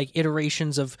different like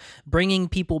iterations of bringing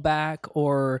people back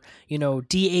or, you know,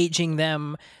 de-aging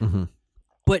them. Mm-hmm.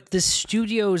 But the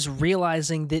studio's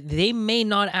realizing that they may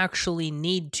not actually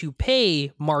need to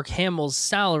pay Mark Hamill's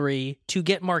salary to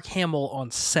get Mark Hamill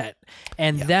on set.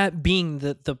 And that being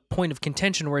the point of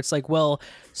contention where it's like, well,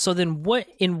 so then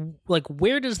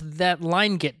where does that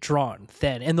line get drawn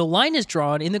then? And the line is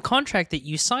drawn in the contract that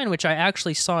you sign, which I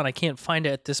actually saw and I can't find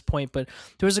it at this point, but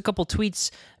there was a couple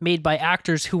tweets made by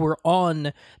actors who were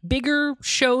on bigger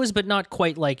shows, but not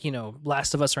quite like, you know,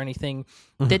 Last of Us or anything,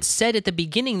 that said at the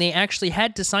beginning they actually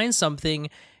had to sign something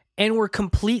and were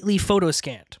completely photo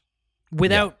scanned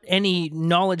without any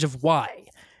knowledge of why.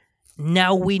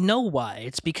 Now we know why.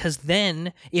 It's because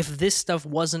then if this stuff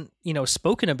wasn't, you know,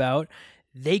 spoken about,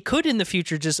 they could in the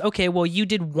future just, okay, well, you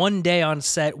did one day on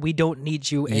set. We don't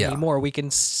need you anymore. We can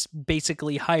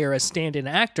basically hire a stand-in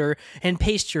actor and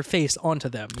paste your face onto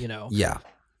them, you know? Yeah.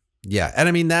 Yeah. And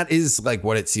I mean, that is like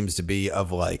what it seems to be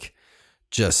of like,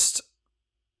 just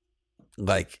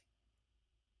like,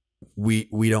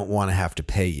 we don't want to have to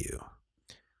pay you.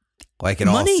 Like it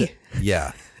money.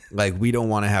 Yeah. Like, we don't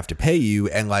want to have to pay you.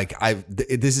 And like,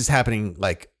 this is happening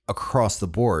like across the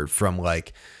board from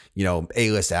like, you know,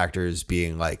 A-list actors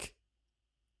being like,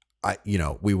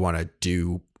 we want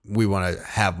to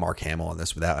have Mark Hamill in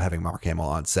this without having Mark Hamill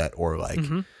on set, or like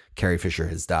Carrie Fisher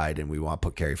has died and we want to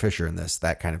put Carrie Fisher in this,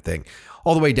 that kind of thing,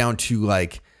 all the way down to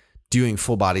like doing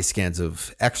full body scans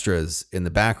of extras in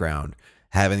the background,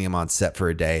 having them on set for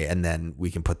a day, and then we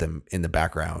can put them in the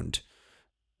background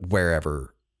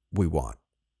wherever we want.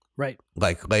 Right.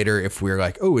 Like later, if we're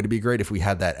like, oh, it'd be great if we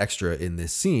had that extra in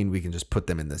this scene, we can just put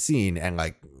them in the scene and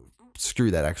like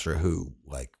screw that extra who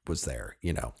like was there,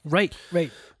 you know? Right.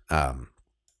 Right.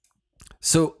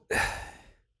 So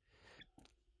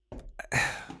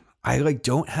I like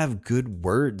don't have good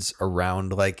words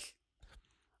around like,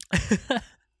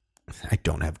 I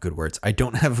don't have good words. I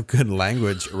don't have good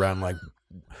language around like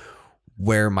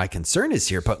where my concern is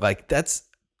here, but like, that's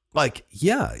like,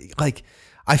 yeah, like,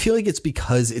 I feel like it's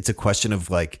because it's a question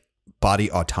of like body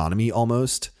autonomy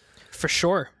almost. For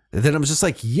sure. Then I'm just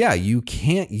like, yeah, you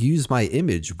can't use my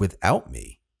image without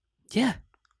me. Yeah.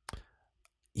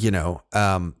 You know,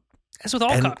 as with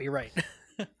all copyright.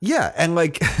 Yeah. And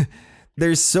like,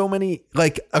 there's so many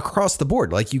like across the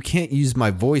board, like you can't use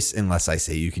my voice unless I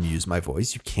say you can use my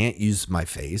voice. You can't use my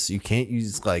face. You can't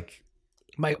use like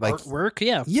my artwork.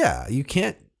 Yeah. Yeah. You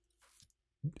can't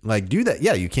like do that.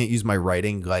 Yeah. You can't use my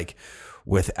writing like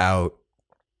without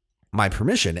my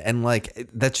permission. And like,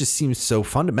 that just seems so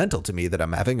fundamental to me that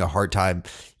I'm having a hard time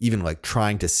even like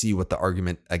trying to see what the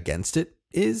argument against it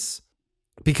is,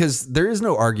 because there is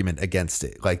no argument against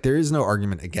it. Like there is no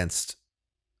argument against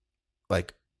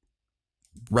like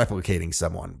replicating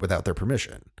someone without their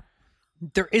permission.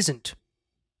 There isn't.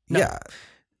 No. Yeah.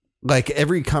 Like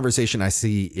every conversation I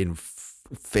see in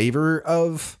favor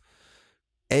of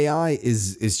AI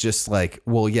is just like,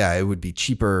 well, yeah, it would be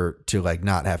cheaper to like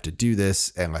not have to do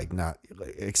this and like not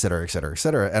et cetera, et cetera, et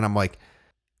cetera. And I'm like,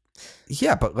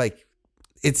 yeah, but like,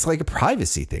 it's like a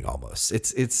privacy thing almost.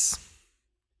 It's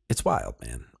wild,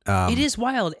 man. It is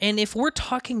wild. And if we're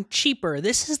talking cheaper,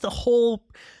 this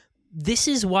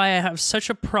is why I have such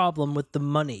a problem with the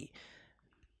money.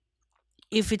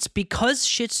 If it's because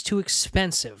shit's too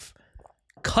expensive,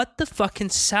 cut the fucking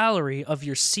salary of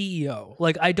your CEO.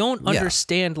 Like, I don't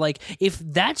understand. Like, if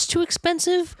that's too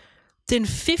expensive, then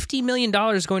 $50 million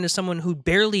going to someone who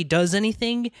barely does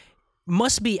anything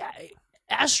must be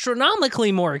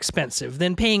astronomically more expensive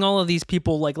than paying all of these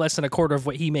people like less than a quarter of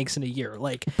what he makes in a year.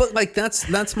 Like, but like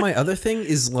that's my other thing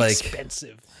is like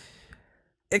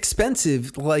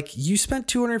expensive. Like, you spent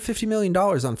 $250 million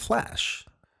on Flash.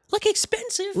 Like,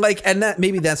 expensive. Like, and that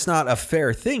maybe that's not a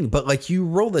fair thing, but like you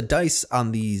roll the dice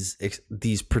on these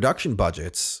production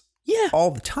budgets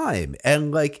all the time.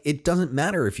 And like, it doesn't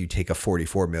matter if you take a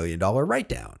 $44 million write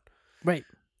down. Right.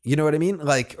 You know what I mean?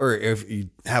 Like, or if you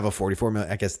have a 44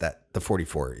 million, I guess that the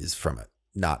 44 is from a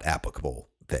not applicable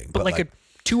thing. But like a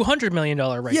 $200 million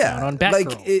write down on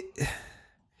Batgirl. Like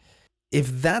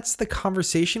if that's the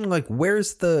conversation, like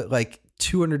where's the like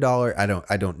 $200?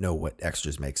 I don't know what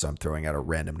extras make, so I'm throwing out a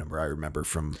random number I remember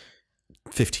from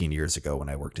 15 years ago when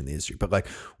I worked in the industry. But like,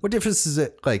 what difference is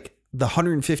it? Like the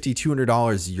 $150,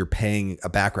 $200 you're paying a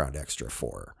background extra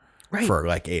for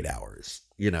like 8 hours,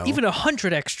 you know, even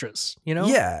 100 extras, you know?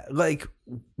 Yeah. Like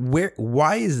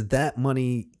why is that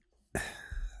money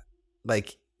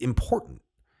like important?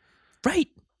 Right.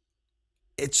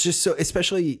 It's just so,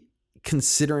 especially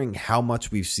considering how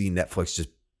much we've seen Netflix just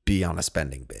be on a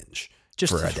spending binge.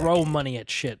 Just to throw money at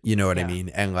shit. You know what I mean?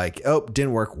 And like, oh,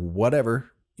 didn't work,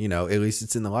 whatever. You know, at least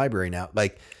it's in the library now.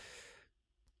 Like,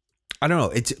 I don't know.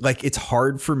 It's like, it's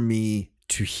hard for me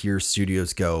to hear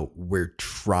studios go, we're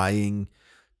trying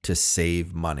to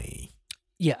save money.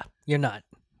 Yeah, you're not.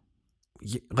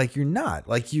 You're not.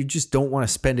 Like, you just don't want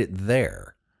to spend it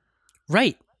there.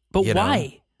 Right. But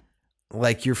why?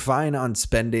 Like, you're fine on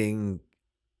spending.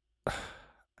 I'm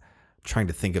trying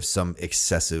to think of some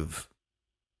excessive,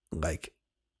 like,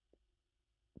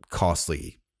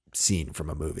 costly scene from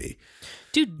a movie.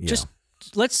 Dude,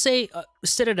 let's say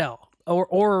Citadel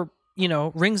or you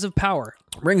know, Rings of Power.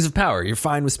 Rings of Power. You're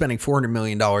fine with spending $400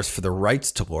 million for the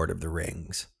rights to Lord of the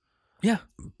Rings. Yeah.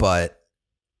 But,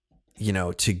 you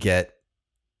know, to get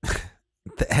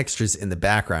the extras in the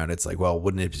background, it's like, well,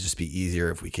 wouldn't it just be easier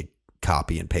if we could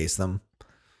copy and paste them?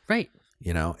 Right.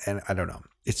 You know, and I don't know.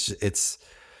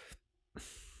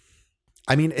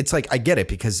 I mean, it's like, I get it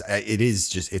because it is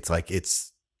just, it's like,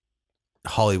 it's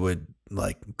Hollywood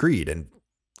like greed. And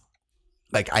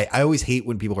like, I always hate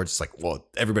when people are just like, well,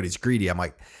 everybody's greedy. I'm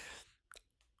like,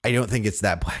 I don't think it's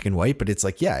that black and white, but it's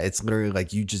like, yeah, it's literally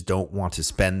like, you just don't want to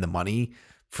spend the money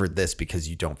for this because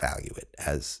you don't value it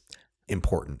as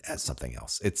important as something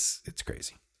else. It's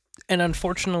crazy. And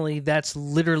unfortunately, that's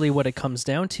literally what it comes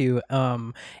down to.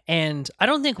 And I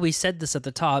don't think we said this at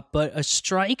the top, but a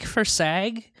strike for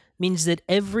SAG means that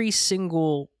every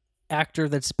single actor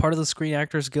that's part of the Screen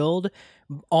Actors Guild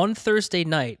on Thursday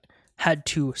night had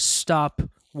to stop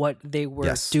what they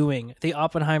were doing. The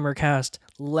Oppenheimer cast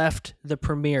left the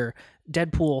premiere.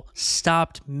 Deadpool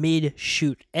stopped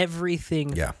mid-shoot.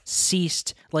 Everything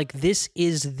ceased. Like, this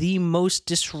is the most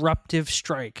disruptive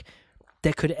strike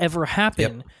that could ever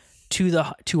happen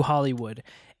to Hollywood.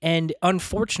 And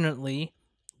unfortunately,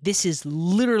 this is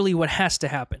literally what has to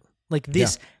happen. Like,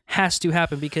 this has to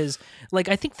happen because, like,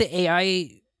 I think the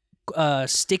AI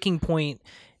sticking point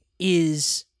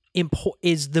is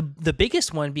the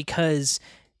biggest one, because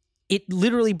it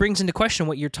literally brings into question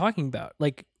what you're talking about.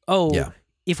 Like,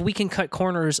 if we can cut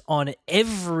corners on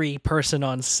every person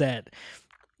on set,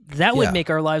 that would make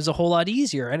our lives a whole lot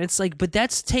easier. And it's like, but that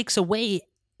takes away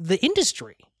the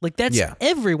industry. Like, that's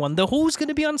everyone. Who's going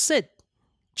to be on set?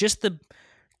 Just the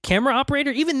camera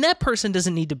operator? Even that person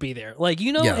doesn't need to be there. Like,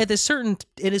 at a certain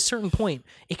point,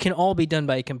 it can all be done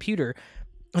by a computer.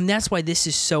 And that's why this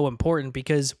is so important,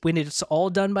 because when it's all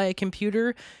done by a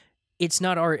computer, it's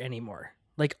not art anymore.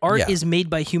 Like, art is made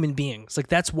by human beings. Like,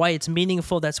 that's why it's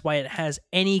meaningful. That's why it has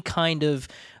any kind of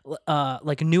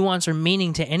like nuance or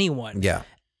meaning to anyone. Yeah.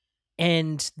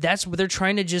 And that's what they're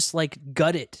trying to just like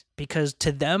gut it, because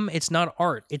to them, it's not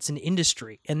art, it's an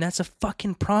industry. And that's a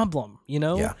fucking problem,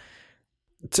 Yeah.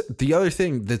 The other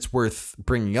thing that's worth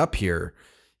bringing up here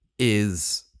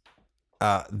is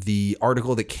the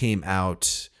article that came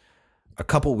out a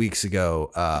couple weeks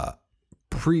ago,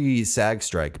 pre-SAG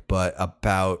strike, but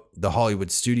about the Hollywood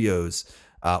studios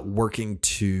working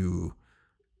to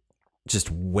just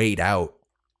wait out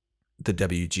the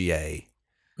WGA,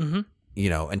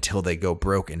 until they go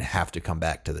broke and have to come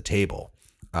back to the table.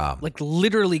 Like,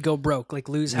 literally go broke, like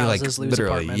lose houses, lose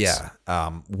apartments.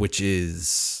 Yeah, which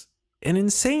is an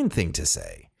insane thing to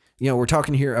say. We're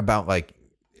talking here about, like,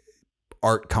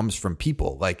 art comes from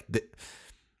people. Like,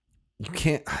 you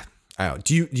can't... I don't know.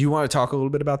 Do you want to talk a little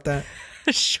bit about that?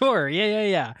 Sure.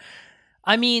 Yeah.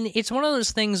 I mean, it's one of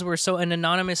those things where, an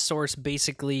anonymous source,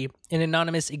 basically an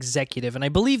anonymous executive, and I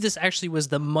believe this actually was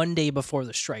the Monday before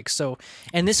the strike.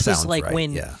 And this was like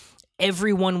when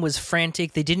everyone was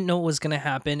frantic. They didn't know what was going to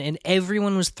happen, and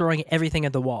everyone was throwing everything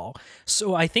at the wall.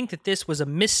 So I think that this was a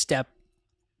misstep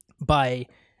by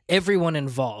everyone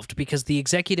involved, because the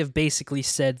executive basically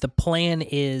said the plan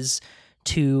is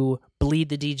to bleed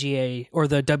the DGA or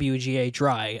the WGA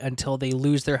dry until they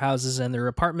lose their houses and their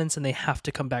apartments, and they have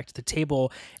to come back to the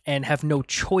table and have no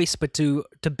choice but to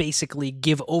basically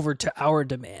give over to our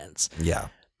demands. Yeah,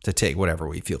 to take whatever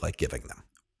we feel like giving them.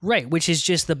 Right, which is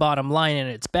just the bottom line, and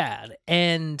it's bad.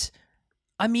 And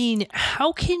I mean,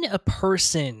 how can a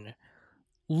person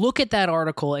look at that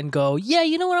article and go, yeah,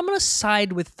 you know what, I'm going to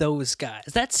side with those guys?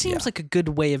 That seems like a good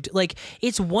way of... Like,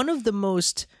 it's one of the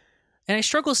most... And I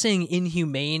struggle saying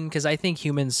inhumane, because I think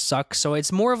humans suck. So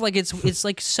it's more of like, it's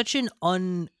like such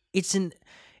it's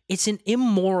an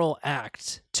immoral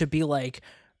act to be like,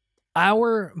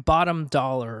 our bottom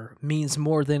dollar means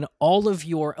more than all of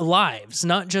your lives,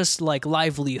 not just like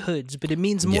livelihoods, but it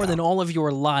means more than all of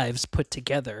your lives put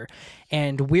together.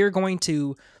 And we're going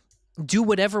to do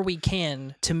whatever we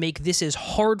can to make this as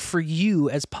hard for you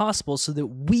as possible so that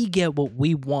we get what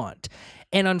we want.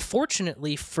 And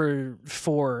unfortunately for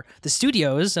the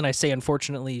studios, and I say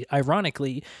unfortunately,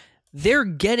 ironically, they're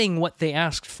getting what they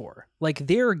asked for. Like,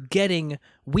 they're getting,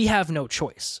 we have no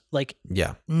choice. Like,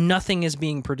 nothing is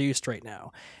being produced right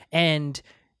now. And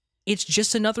it's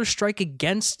just another strike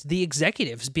against the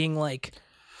executives being like,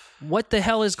 what the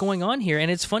hell is going on here?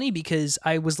 And it's funny because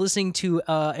I was listening to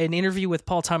an interview with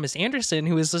Paul Thomas Anderson,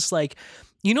 who was just like,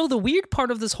 the weird part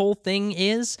of this whole thing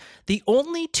is the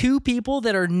only two people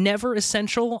that are never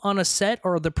essential on a set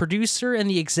are the producer and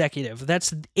the executive.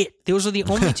 That's it. Those are the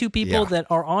only two people that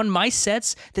are on my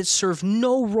sets that serve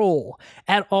no role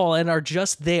at all and are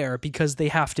just there because they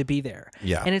have to be there.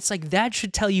 Yeah. And it's like, that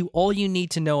should tell you all you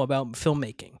need to know about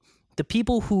filmmaking. The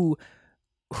people who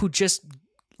just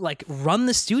like run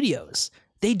the studios,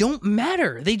 they don't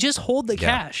matter. They just hold the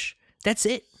cash. That's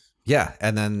it. Yeah.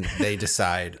 And then they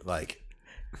decide like,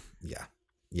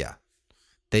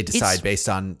 they decide based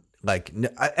on like,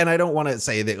 and I don't want to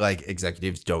say that like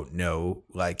executives don't know,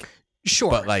 like, sure,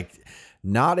 but like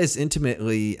not as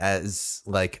intimately as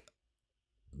like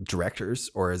directors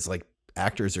or as like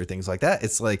actors or things like that.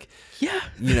 It's like,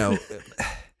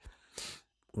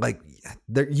 like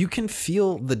there, you can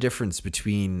feel the difference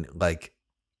between like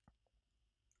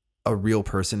a real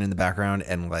person in the background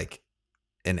and like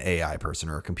an AI person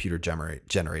or a computer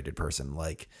generated person.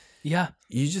 Like, yeah,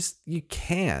 you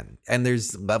can, and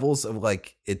there's levels of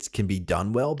like, it can be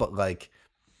done well, but like,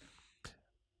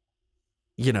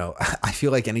 you know, I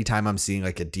feel like anytime I'm seeing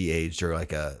like a de-aged or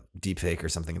like a deepfake or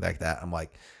something like that, I'm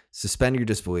like, suspend your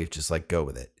disbelief, just like go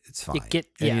with it. It's fine. And,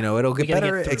 you know, it'll get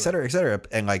better, et cetera, et cetera.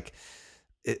 And like,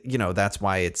 you know, that's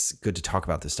why it's good to talk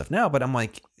about this stuff now. But I'm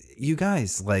like, you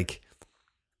guys, like,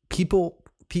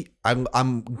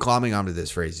 I'm glomming onto this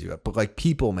phrase, but like,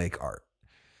 people make art.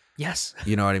 Yes.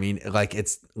 You know what I mean? Like,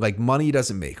 it's like money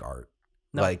doesn't make art.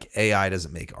 No. Like AI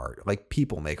doesn't make art. Like,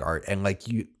 people make art. And like,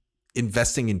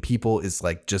 investing in people is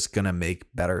like just gonna make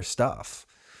better stuff.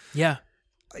 Yeah.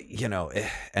 You know,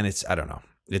 and it's, I don't know.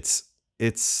 It's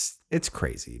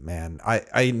crazy, man.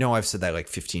 I know I've said that like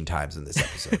 15 times in this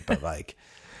episode, but like,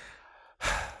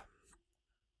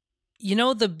 you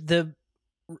know,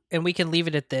 and we can leave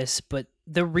it at this, but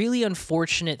the really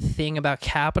unfortunate thing about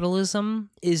capitalism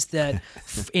is that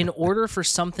in order for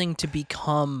something to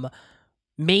become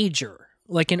major,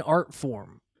 like an art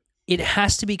form, it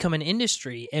has to become an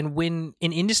industry. And when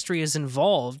an industry is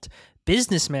involved,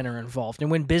 businessmen are involved. And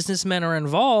when businessmen are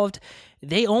involved,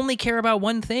 they only care about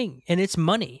one thing, and it's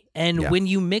money. And when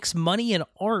you mix money and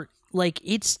art, like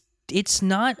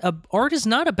art is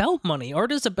not about money.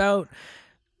 Art is about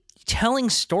telling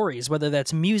stories, whether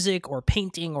that's music or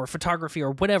painting or photography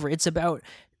or whatever. It's about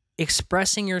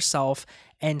expressing yourself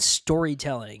and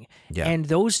storytelling. Yeah. And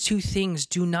those two things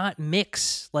do not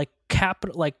mix, like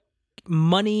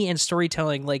money and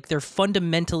storytelling. Like, they're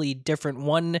fundamentally different.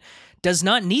 One does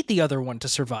not need the other one to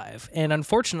survive. And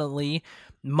unfortunately,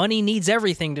 money needs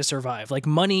everything to survive. Like,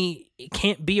 money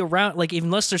can't be around, like,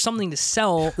 unless there's something to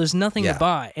sell, there's nothing to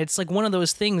buy. It's like one of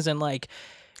those things. And like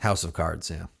House of Cards.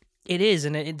 Yeah. It is,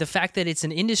 and the fact that it's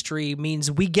an industry means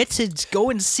we get to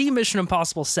go and see Mission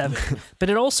Impossible 7, but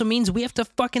it also means we have to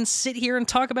fucking sit here and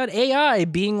talk about AI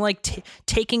being like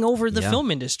taking over the film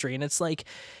industry, and it's like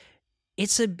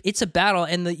it's a battle.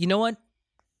 And you know what?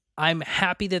 I'm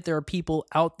happy that there are people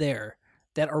out there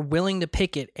that are willing to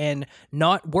pick it and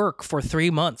not work for 3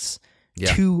 months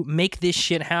to make this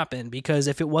shit happen, because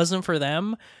if it wasn't for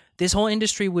them, this whole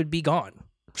industry would be gone,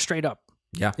 straight up.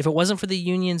 Yeah. If it wasn't for the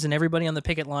unions and everybody on the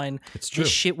picket line, this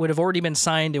shit would have already been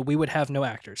signed and we would have no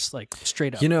actors, like,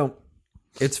 straight up. You know,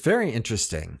 it's very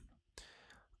interesting.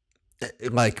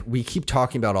 Like, we keep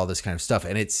talking about all this kind of stuff,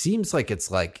 and it seems like it's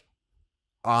like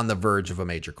on the verge of a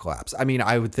major collapse. I mean,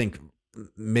 I would think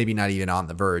maybe not even on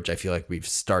the verge. I feel like we've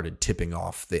started tipping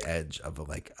off the edge of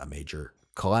like a major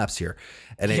collapse here.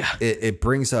 And it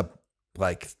brings up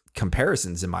like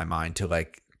comparisons in my mind to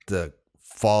like the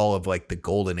fall of like the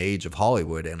golden age of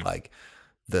Hollywood, and like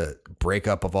the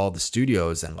breakup of all the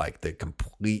studios, and like the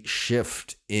complete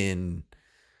shift in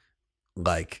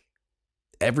like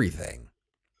everything,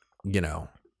 you know,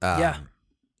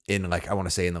 in like, I want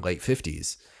to say in the late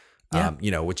 50s,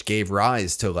 you know, which gave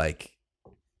rise to like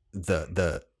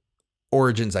the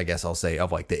origins, I guess I'll say,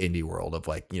 of like the indie world of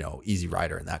like, you know, Easy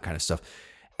Rider and that kind of stuff.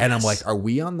 And I'm like, are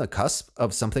we on the cusp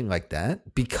of something like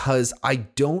that? Because I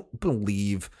don't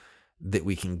believe that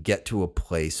we can get to a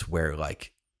place where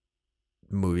like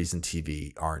movies and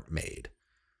TV aren't made.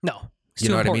 No. You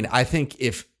know what I mean? I think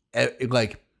if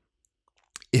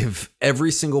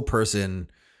every single person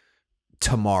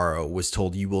tomorrow was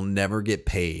told you will never get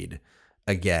paid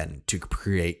again to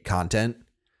create content,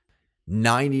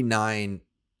 99%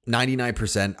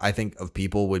 I think of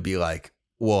people would be like,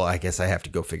 well, I guess I have to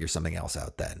go figure something else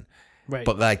out then. Right.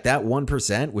 But like that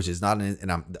 1%, which is not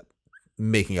and I'm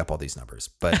making up all these numbers,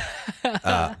 but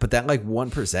that like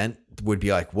 1% would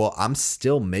be like, well, I'm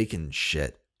still making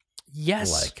shit.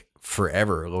 Yes. Like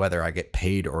forever, whether I get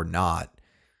paid or not,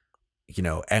 you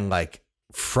know, and like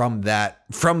from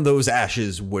those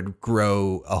ashes would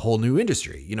grow a whole new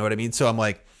industry. You know what I mean? So I'm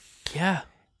like, yeah,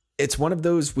 it's one of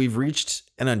those, we've reached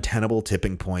an untenable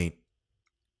tipping point,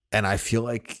 and I feel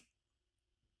like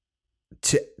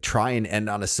to try and end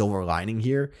on a silver lining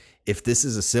here, if this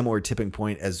is a similar tipping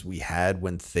point as we had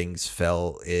when things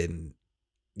fell in,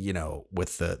 you know,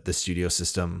 with the studio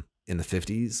system in the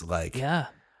 50s, like, yeah,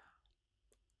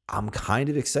 I'm kind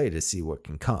of excited to see what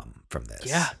can come from this.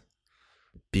 Yeah.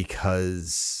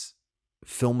 Because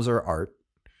films are art.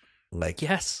 Like,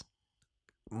 yes,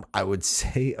 I would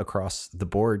say across the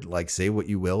board, like, say what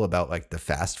you will about like the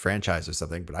Fast franchise or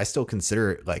something, but I still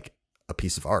consider it like a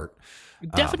piece of art.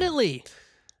 Definitely.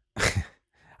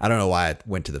 I don't know why I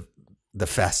went to the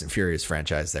Fast and Furious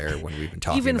franchise there when we've been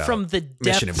talking even about from the depths,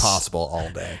 Mission Impossible all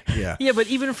day. Yeah. Yeah, but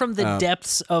even from the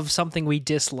depths of something we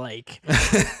dislike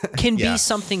can be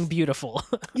something beautiful.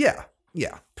 Yeah.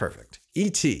 Perfect.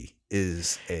 E.T.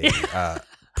 is a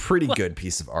pretty good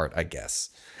piece of art, I guess.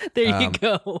 There you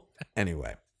go.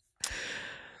 Anyway.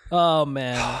 Oh,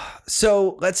 man.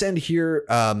 So let's end here.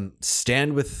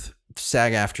 Stand with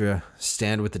SAG-AFTRA,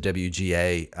 stand with the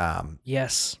WGA.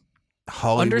 Yes.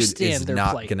 Hollywood Understand is their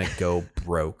not plight. going to go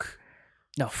broke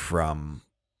No. from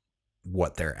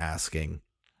what they're asking.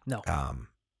 No.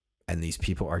 And these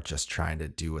people are just trying to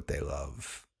do what they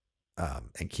love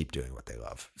and keep doing what they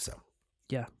love. So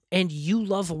yeah. And you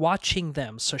love watching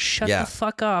them. So shut the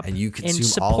fuck up and you consume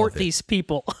support all of it. these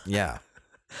people. Yeah.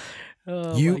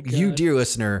 Oh, you, dear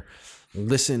listener,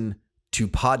 listen to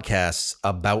podcasts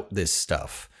about this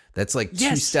stuff. That's like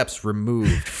 2 steps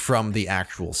removed from the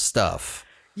actual stuff.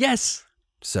 Yes.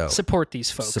 So support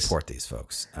these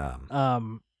folks.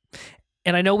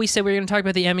 And I know we said we were going to talk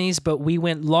about the Emmys, but we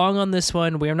went long on this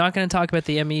one. We are not going to talk about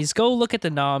the Emmys. Go look at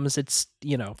the noms. It's,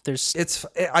 there's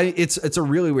it's a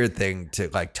really weird thing to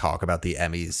like talk about the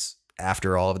Emmys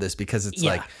after all of this, because it's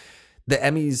like the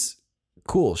Emmys,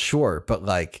 cool, sure, but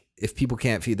like if people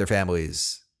can't feed their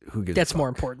families, who gives a fuck? More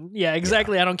important. Yeah,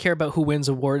 exactly. I don't care about who wins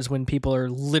awards when people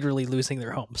are literally losing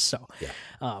their homes.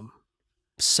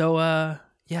 So,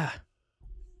 yeah.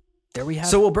 There we have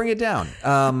So we'll bring it down.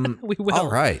 We will.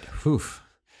 All right. Oof.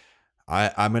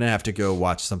 I'm going to have to go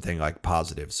watch something like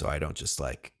positive so I don't just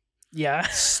like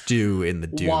stew in the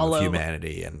doom of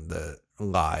humanity and the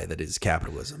lie that is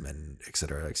capitalism and et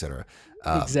cetera, et cetera.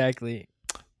 Exactly.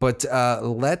 But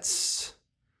let's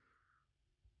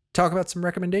talk about some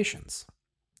recommendations.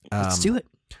 Let's do it.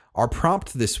 Our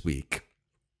prompt this week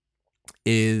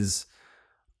is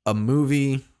a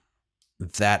movie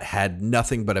that had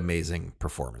nothing but amazing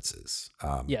performances.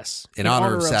 Yes. In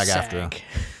honor of SAG-AFTRA.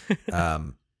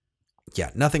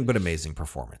 Nothing but amazing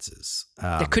performances.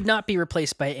 That could not be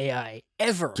replaced by AI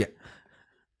ever.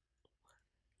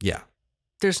 Yeah.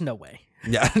 There's no way.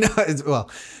 Yeah. No.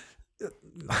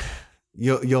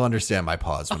 You'll understand my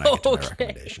pause when I get to my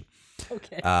recommendation.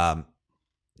 Okay.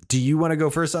 Do you want to go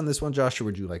first on this one, Josh, or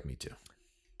would you like me to?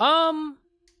 I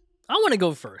want to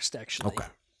go first, actually. Okay.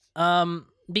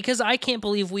 Because I can't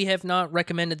believe we have not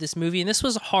recommended this movie, and this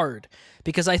was hard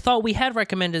because I thought we had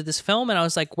recommended this film, and I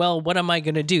was like, well, what am I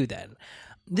going to do then?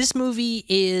 This movie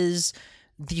is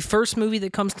the first movie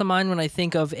that comes to mind when I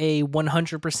think of a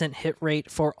 100% hit rate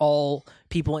for all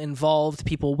people involved,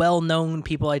 people well-known,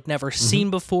 people I'd never seen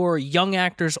before, young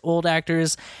actors, old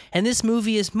actors, and this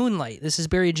movie is Moonlight. This is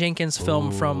Barry Jenkins'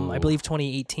 film from, I believe,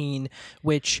 2018,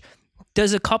 which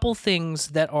does a couple things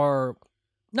that are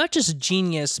not just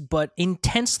genius, but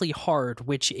intensely hard,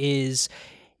 which is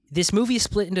this movie is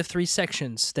split into 3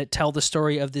 sections that tell the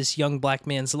story of this young black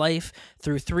man's life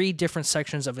through 3 different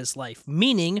sections of his life,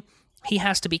 meaning he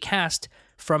has to be cast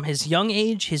from his young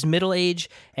age, his middle age,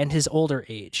 and his older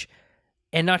age.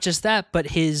 And not just that,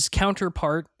 but his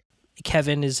counterpart,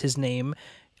 Kevin is his name,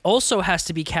 also has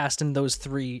to be cast in those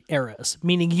 3 eras,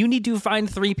 meaning you need to find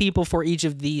 3 people for each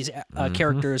of these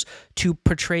characters to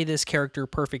portray this character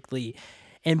perfectly.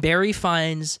 And Barry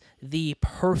finds the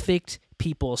perfect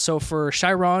people. So for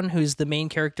Chiron, who's the main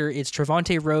character, it's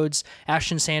Trevante Rhodes,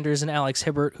 Ashton Sanders, and Alex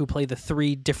Hibbert, who play the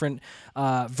 3 different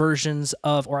versions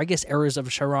of, or I guess eras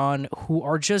of Chiron, who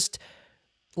are just,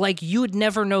 like, you would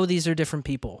never know these are different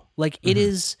people. Like, it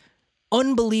is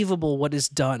unbelievable what is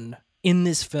done in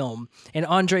this film. And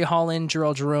Andre Holland,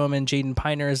 Gerald Jerome, and Jaden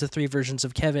Piner as the 3 versions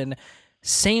of Kevin.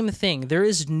 Same thing. There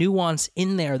is nuance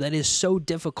in there that is so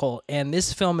difficult. And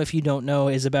this film, if you don't know,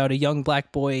 is about a young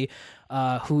black boy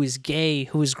who is gay,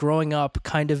 who is growing up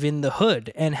kind of in the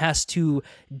hood and has to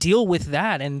deal with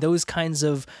that and those kinds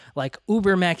of like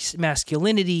uber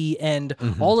masculinity and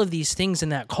all of these things in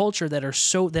that culture that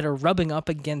are rubbing up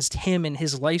against him and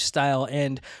his lifestyle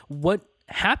and what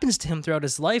happens to him throughout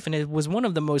his life. And it was one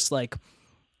of the most like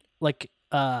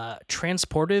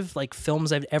transportive like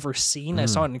films I've ever seen. I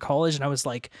saw it in college and I was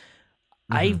like,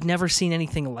 I've never seen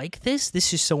anything like this.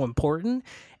 This is so important.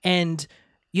 And,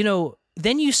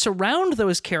 then you surround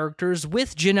those characters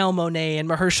with Janelle Monáe and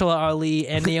Mahershala Ali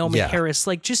and Naomi Harris,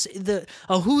 like just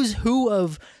a who's who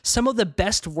of some of the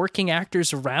best working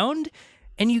actors around.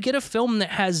 And you get a film that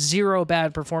has 0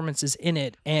 bad performances in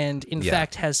it. And in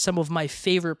fact, has some of my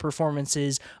favorite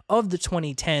performances of the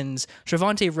 2010s.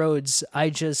 Trevante Rhodes,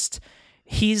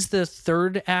 he's the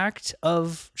 3rd act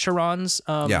of Chiron's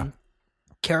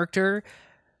character.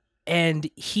 And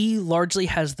he largely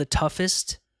has the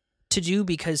toughest to do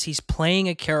because he's playing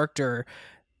a character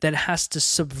that has to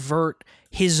subvert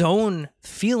his own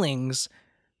feelings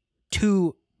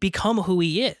to become who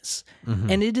he is.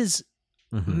 And it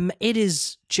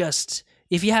is just,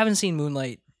 if you haven't seen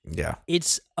Moonlight, Yeah.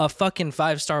 It's a fucking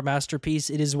 5-star masterpiece.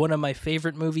 It is one of my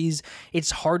favorite movies.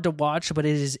 It's hard to watch, but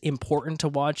it is important to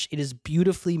watch. It is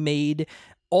beautifully made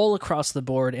all across the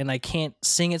board, and I can't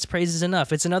sing its praises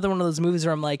enough. It's another one of those movies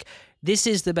where I'm like, this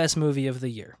is the best movie of the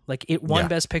year. Like, it won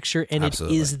Best Picture, and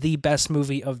Absolutely. It is the best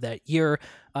movie of that year.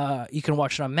 You can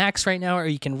watch it on Max right now, or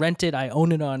you can rent it. I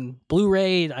own it on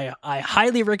Blu-ray. I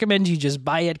highly recommend you just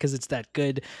buy it because it's that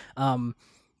good.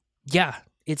 Yeah,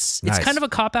 it's nice. kind of a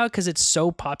cop-out because it's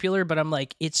so popular, but I'm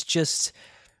like, it's just,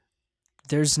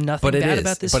 there's nothing bad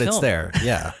about this film. But it's there.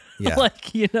 Yeah. Yeah.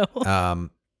 Like, you know.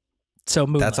 So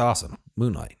Moonlight. That's awesome.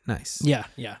 Moonlight. Nice. Yeah.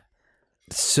 Yeah.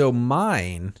 So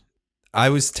mine, I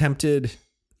was tempted.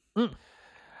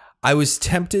 I was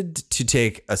tempted to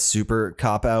take a super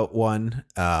cop-out one.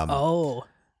 I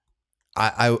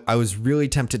was really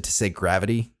tempted to say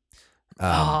Gravity,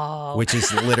 which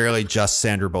is literally just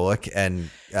Sandra Bullock, and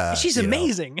she's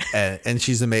amazing. And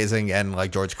she's amazing, and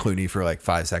like George Clooney for like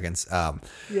 5 seconds.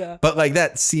 Yeah. But like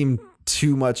that seemed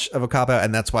too much of a cop-out,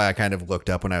 and that's why I kind of looked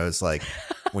up when I was like,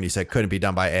 when you said couldn't be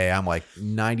done by AI, I'm like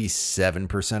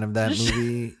 97% of that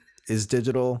movie is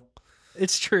digital.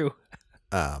 It's true.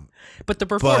 But the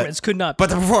performance could not be. But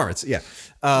the performance, yeah.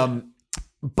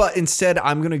 But instead,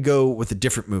 I'm going to go with a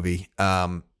different movie.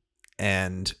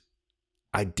 And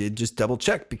I did just double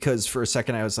check because for a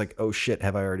second I was like, oh shit,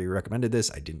 have I already recommended this?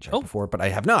 I didn't check before, but I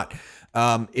have not.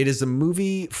 It is a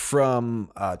movie from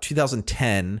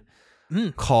 2010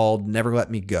 called Never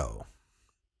Let Me Go.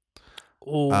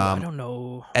 Oh, I don't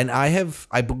know. And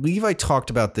I believe I talked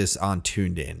about this on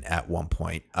Tuned In at one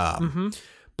point.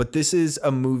 But this is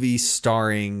a movie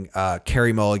starring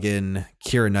Carey Mulligan,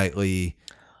 Keira Knightley,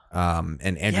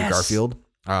 and Andrew Garfield.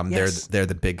 They're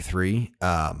the big three.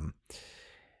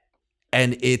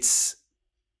 And it's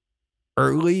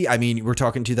early. I mean, we're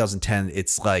talking 2010.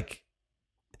 It's like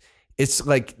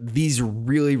these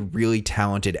really, really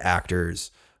talented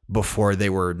actors before they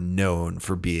were known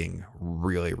for being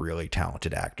really, really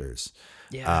talented actors.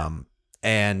 Yeah.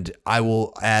 And I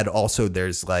will add also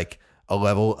there's like a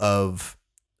level of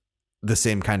the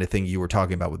same kind of thing you were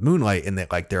talking about with Moonlight, in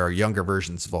that like there are younger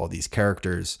versions of all these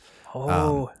characters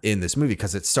in this movie,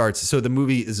 because it starts. So the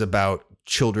movie is about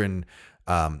children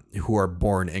who are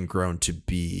born and grown to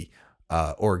be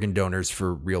organ donors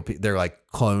for real people. They're like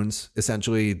clones,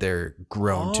 essentially. They're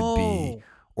grown to be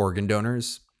organ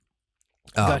donors.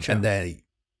 Gotcha. And they,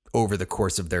 over the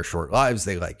course of their short lives,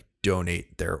 they like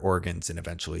donate their organs and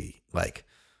eventually like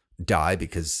die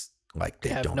because like they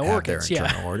don't have organs, their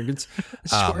internal organs.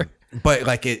 Sure. But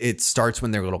like it starts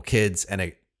when they're little kids, and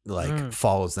it like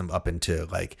follows them up into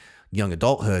like young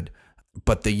adulthood.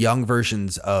 But the young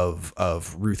versions of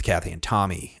Ruth, Kathy, and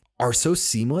Tommy are so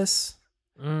seamless.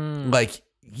 Like,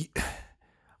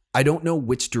 I don't know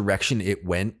which direction it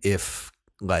went. If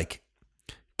like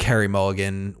Carey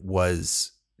Mulligan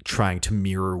was trying to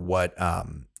mirror what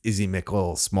Izzy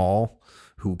Mickle-Small,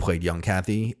 who played young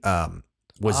Kathy,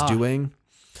 was doing,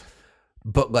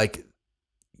 but like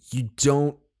you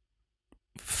don't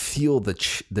feel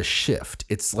the shift.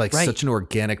 It's like such an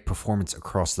organic performance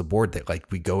across the board that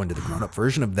like we go into the grown-up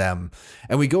version of them,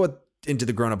 and we go into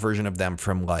the grown-up version of them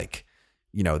from like,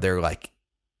 you know, they're like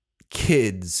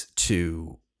kids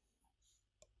to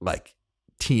like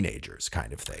teenagers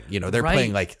kind of thing. You know, they're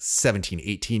playing like 17,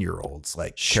 18-year-olds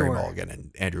like Carey Mulligan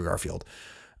and Andrew Garfield.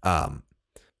 And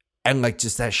like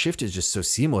just that shift is just so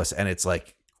seamless, and it's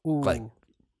like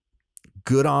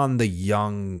good on the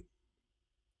young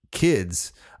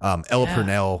kids. Ella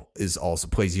Purnell is also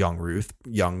plays young Ruth,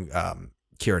 young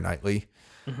Keira Knightley.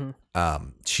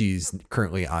 She's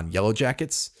currently on Yellow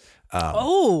Jackets.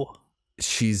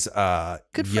 She's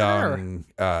good young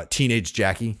teenage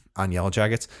Jackie on Yellow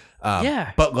Jackets.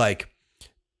 But like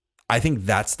I think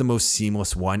that's the most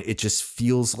seamless one. It just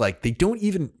feels like they don't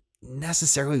even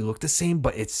necessarily look the same,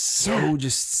 but it's so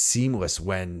just seamless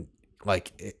when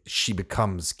like she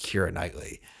becomes Keira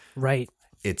Knightley. Right.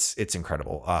 It's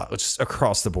incredible. It's just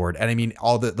across the board. And I mean,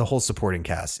 all the whole supporting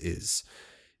cast is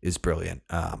brilliant.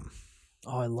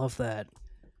 I love that.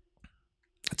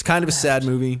 It's kind of a sad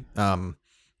movie.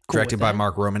 Directed by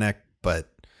Mark Romanek, but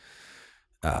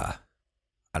I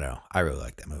don't know. I really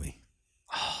like that movie.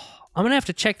 I'm gonna have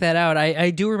to check that out. I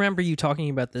do remember you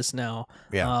talking about this now.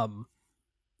 Yeah.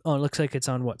 It looks like it's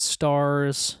on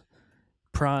Stars,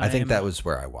 Prime. I think that was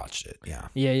where I watched it. Yeah.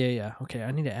 Yeah. Okay,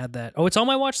 I need to add that. Oh, it's on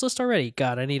my watch list already.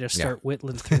 God, I need to start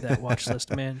whittling through that watch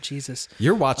list, man. Jesus.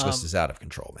 Your watch list is out of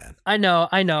control, man. I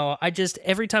know. I just,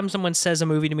 every time someone says a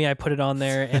movie to me, I put it on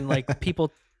there, and like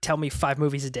people tell me 5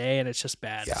 movies a day, and it's just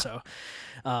bad. Yeah. So,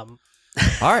 all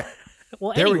right.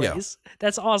 Well, there anyways,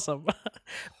 that's awesome.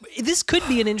 This could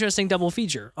be an interesting double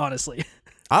feature, honestly.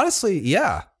 Honestly,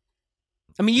 yeah.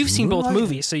 I mean, you've seen both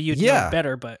movies, so you'd know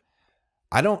better, but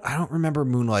I don't remember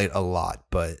Moonlight a lot,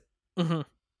 but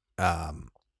I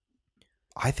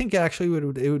think actually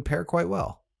it would pair quite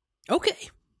well. Okay.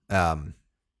 Yeah.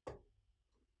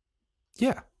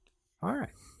 All right.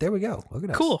 There we go. Look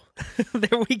at us. Cool.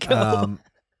 There we go.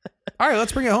 All right,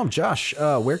 let's bring it home. Josh,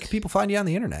 where can people find you on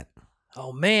the internet?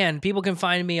 Oh, man. People can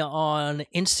find me on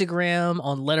Instagram,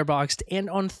 on Letterboxd, and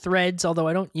on Threads, although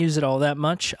I don't use it all that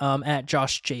much, at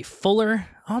Josh J. Fuller.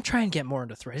 I'll try and get more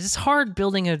into Threads. It's hard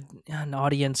building an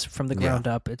audience from the ground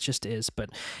up. It just is. But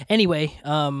anyway,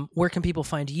 where can people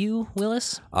find you,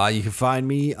 Willis? You can find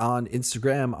me on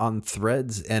Instagram, on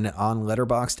Threads, and on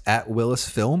Letterboxd at Willis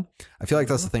Film. I feel like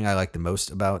that's the thing I like the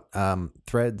most about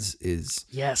Threads is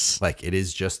like it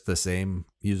is just the same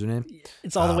username.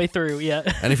 It's all the way through, yeah.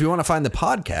 And if you want to find the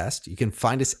podcast, you can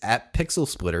find us at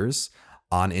Pixelsplitters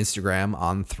on Instagram,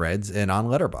 on Threads, and on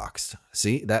Letterboxd.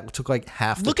 See, that took like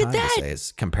half the time to say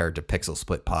as compared to Pixel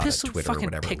Split Pod at Twitter or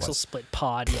whatever it was. Pixel Split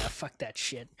Pod, yeah, fuck that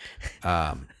shit.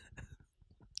 Yeah,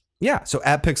 so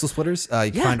at Pixel Splitters,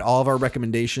 you can find all of our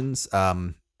recommendations,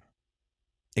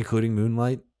 including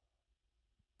Moonlight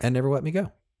and Never Let Me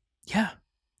Go. Yeah.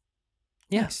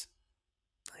 Nice.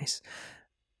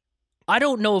 I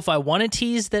don't know if I want to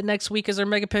tease that next week is our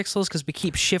megapixels because we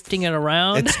keep shifting it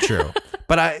around. It's true.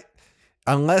 But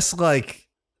unless like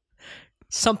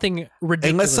something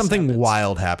ridiculous, unless something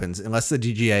wild happens, unless the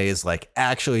DGA is like,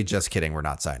 actually, just kidding, we're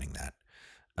not signing that.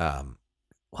 Well,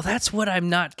 that's what I'm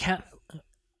not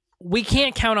we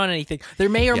can't count on anything. There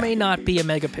may or may not be a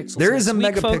megapixels. There is a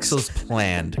megapixels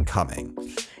planned coming.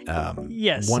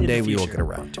 Yes. One day we will get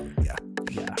around to it. Yeah.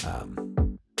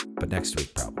 But next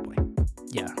week probably.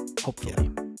 Yeah. Hopefully.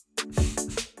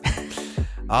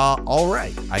 All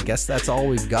right. I guess that's all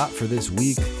we've got for this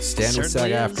week. Stand with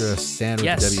SAG-AFTRA, stand with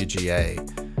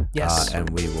WGA. Yes. And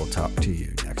we will talk to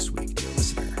you next week, dear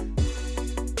listener.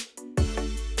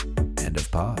 End of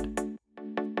pod.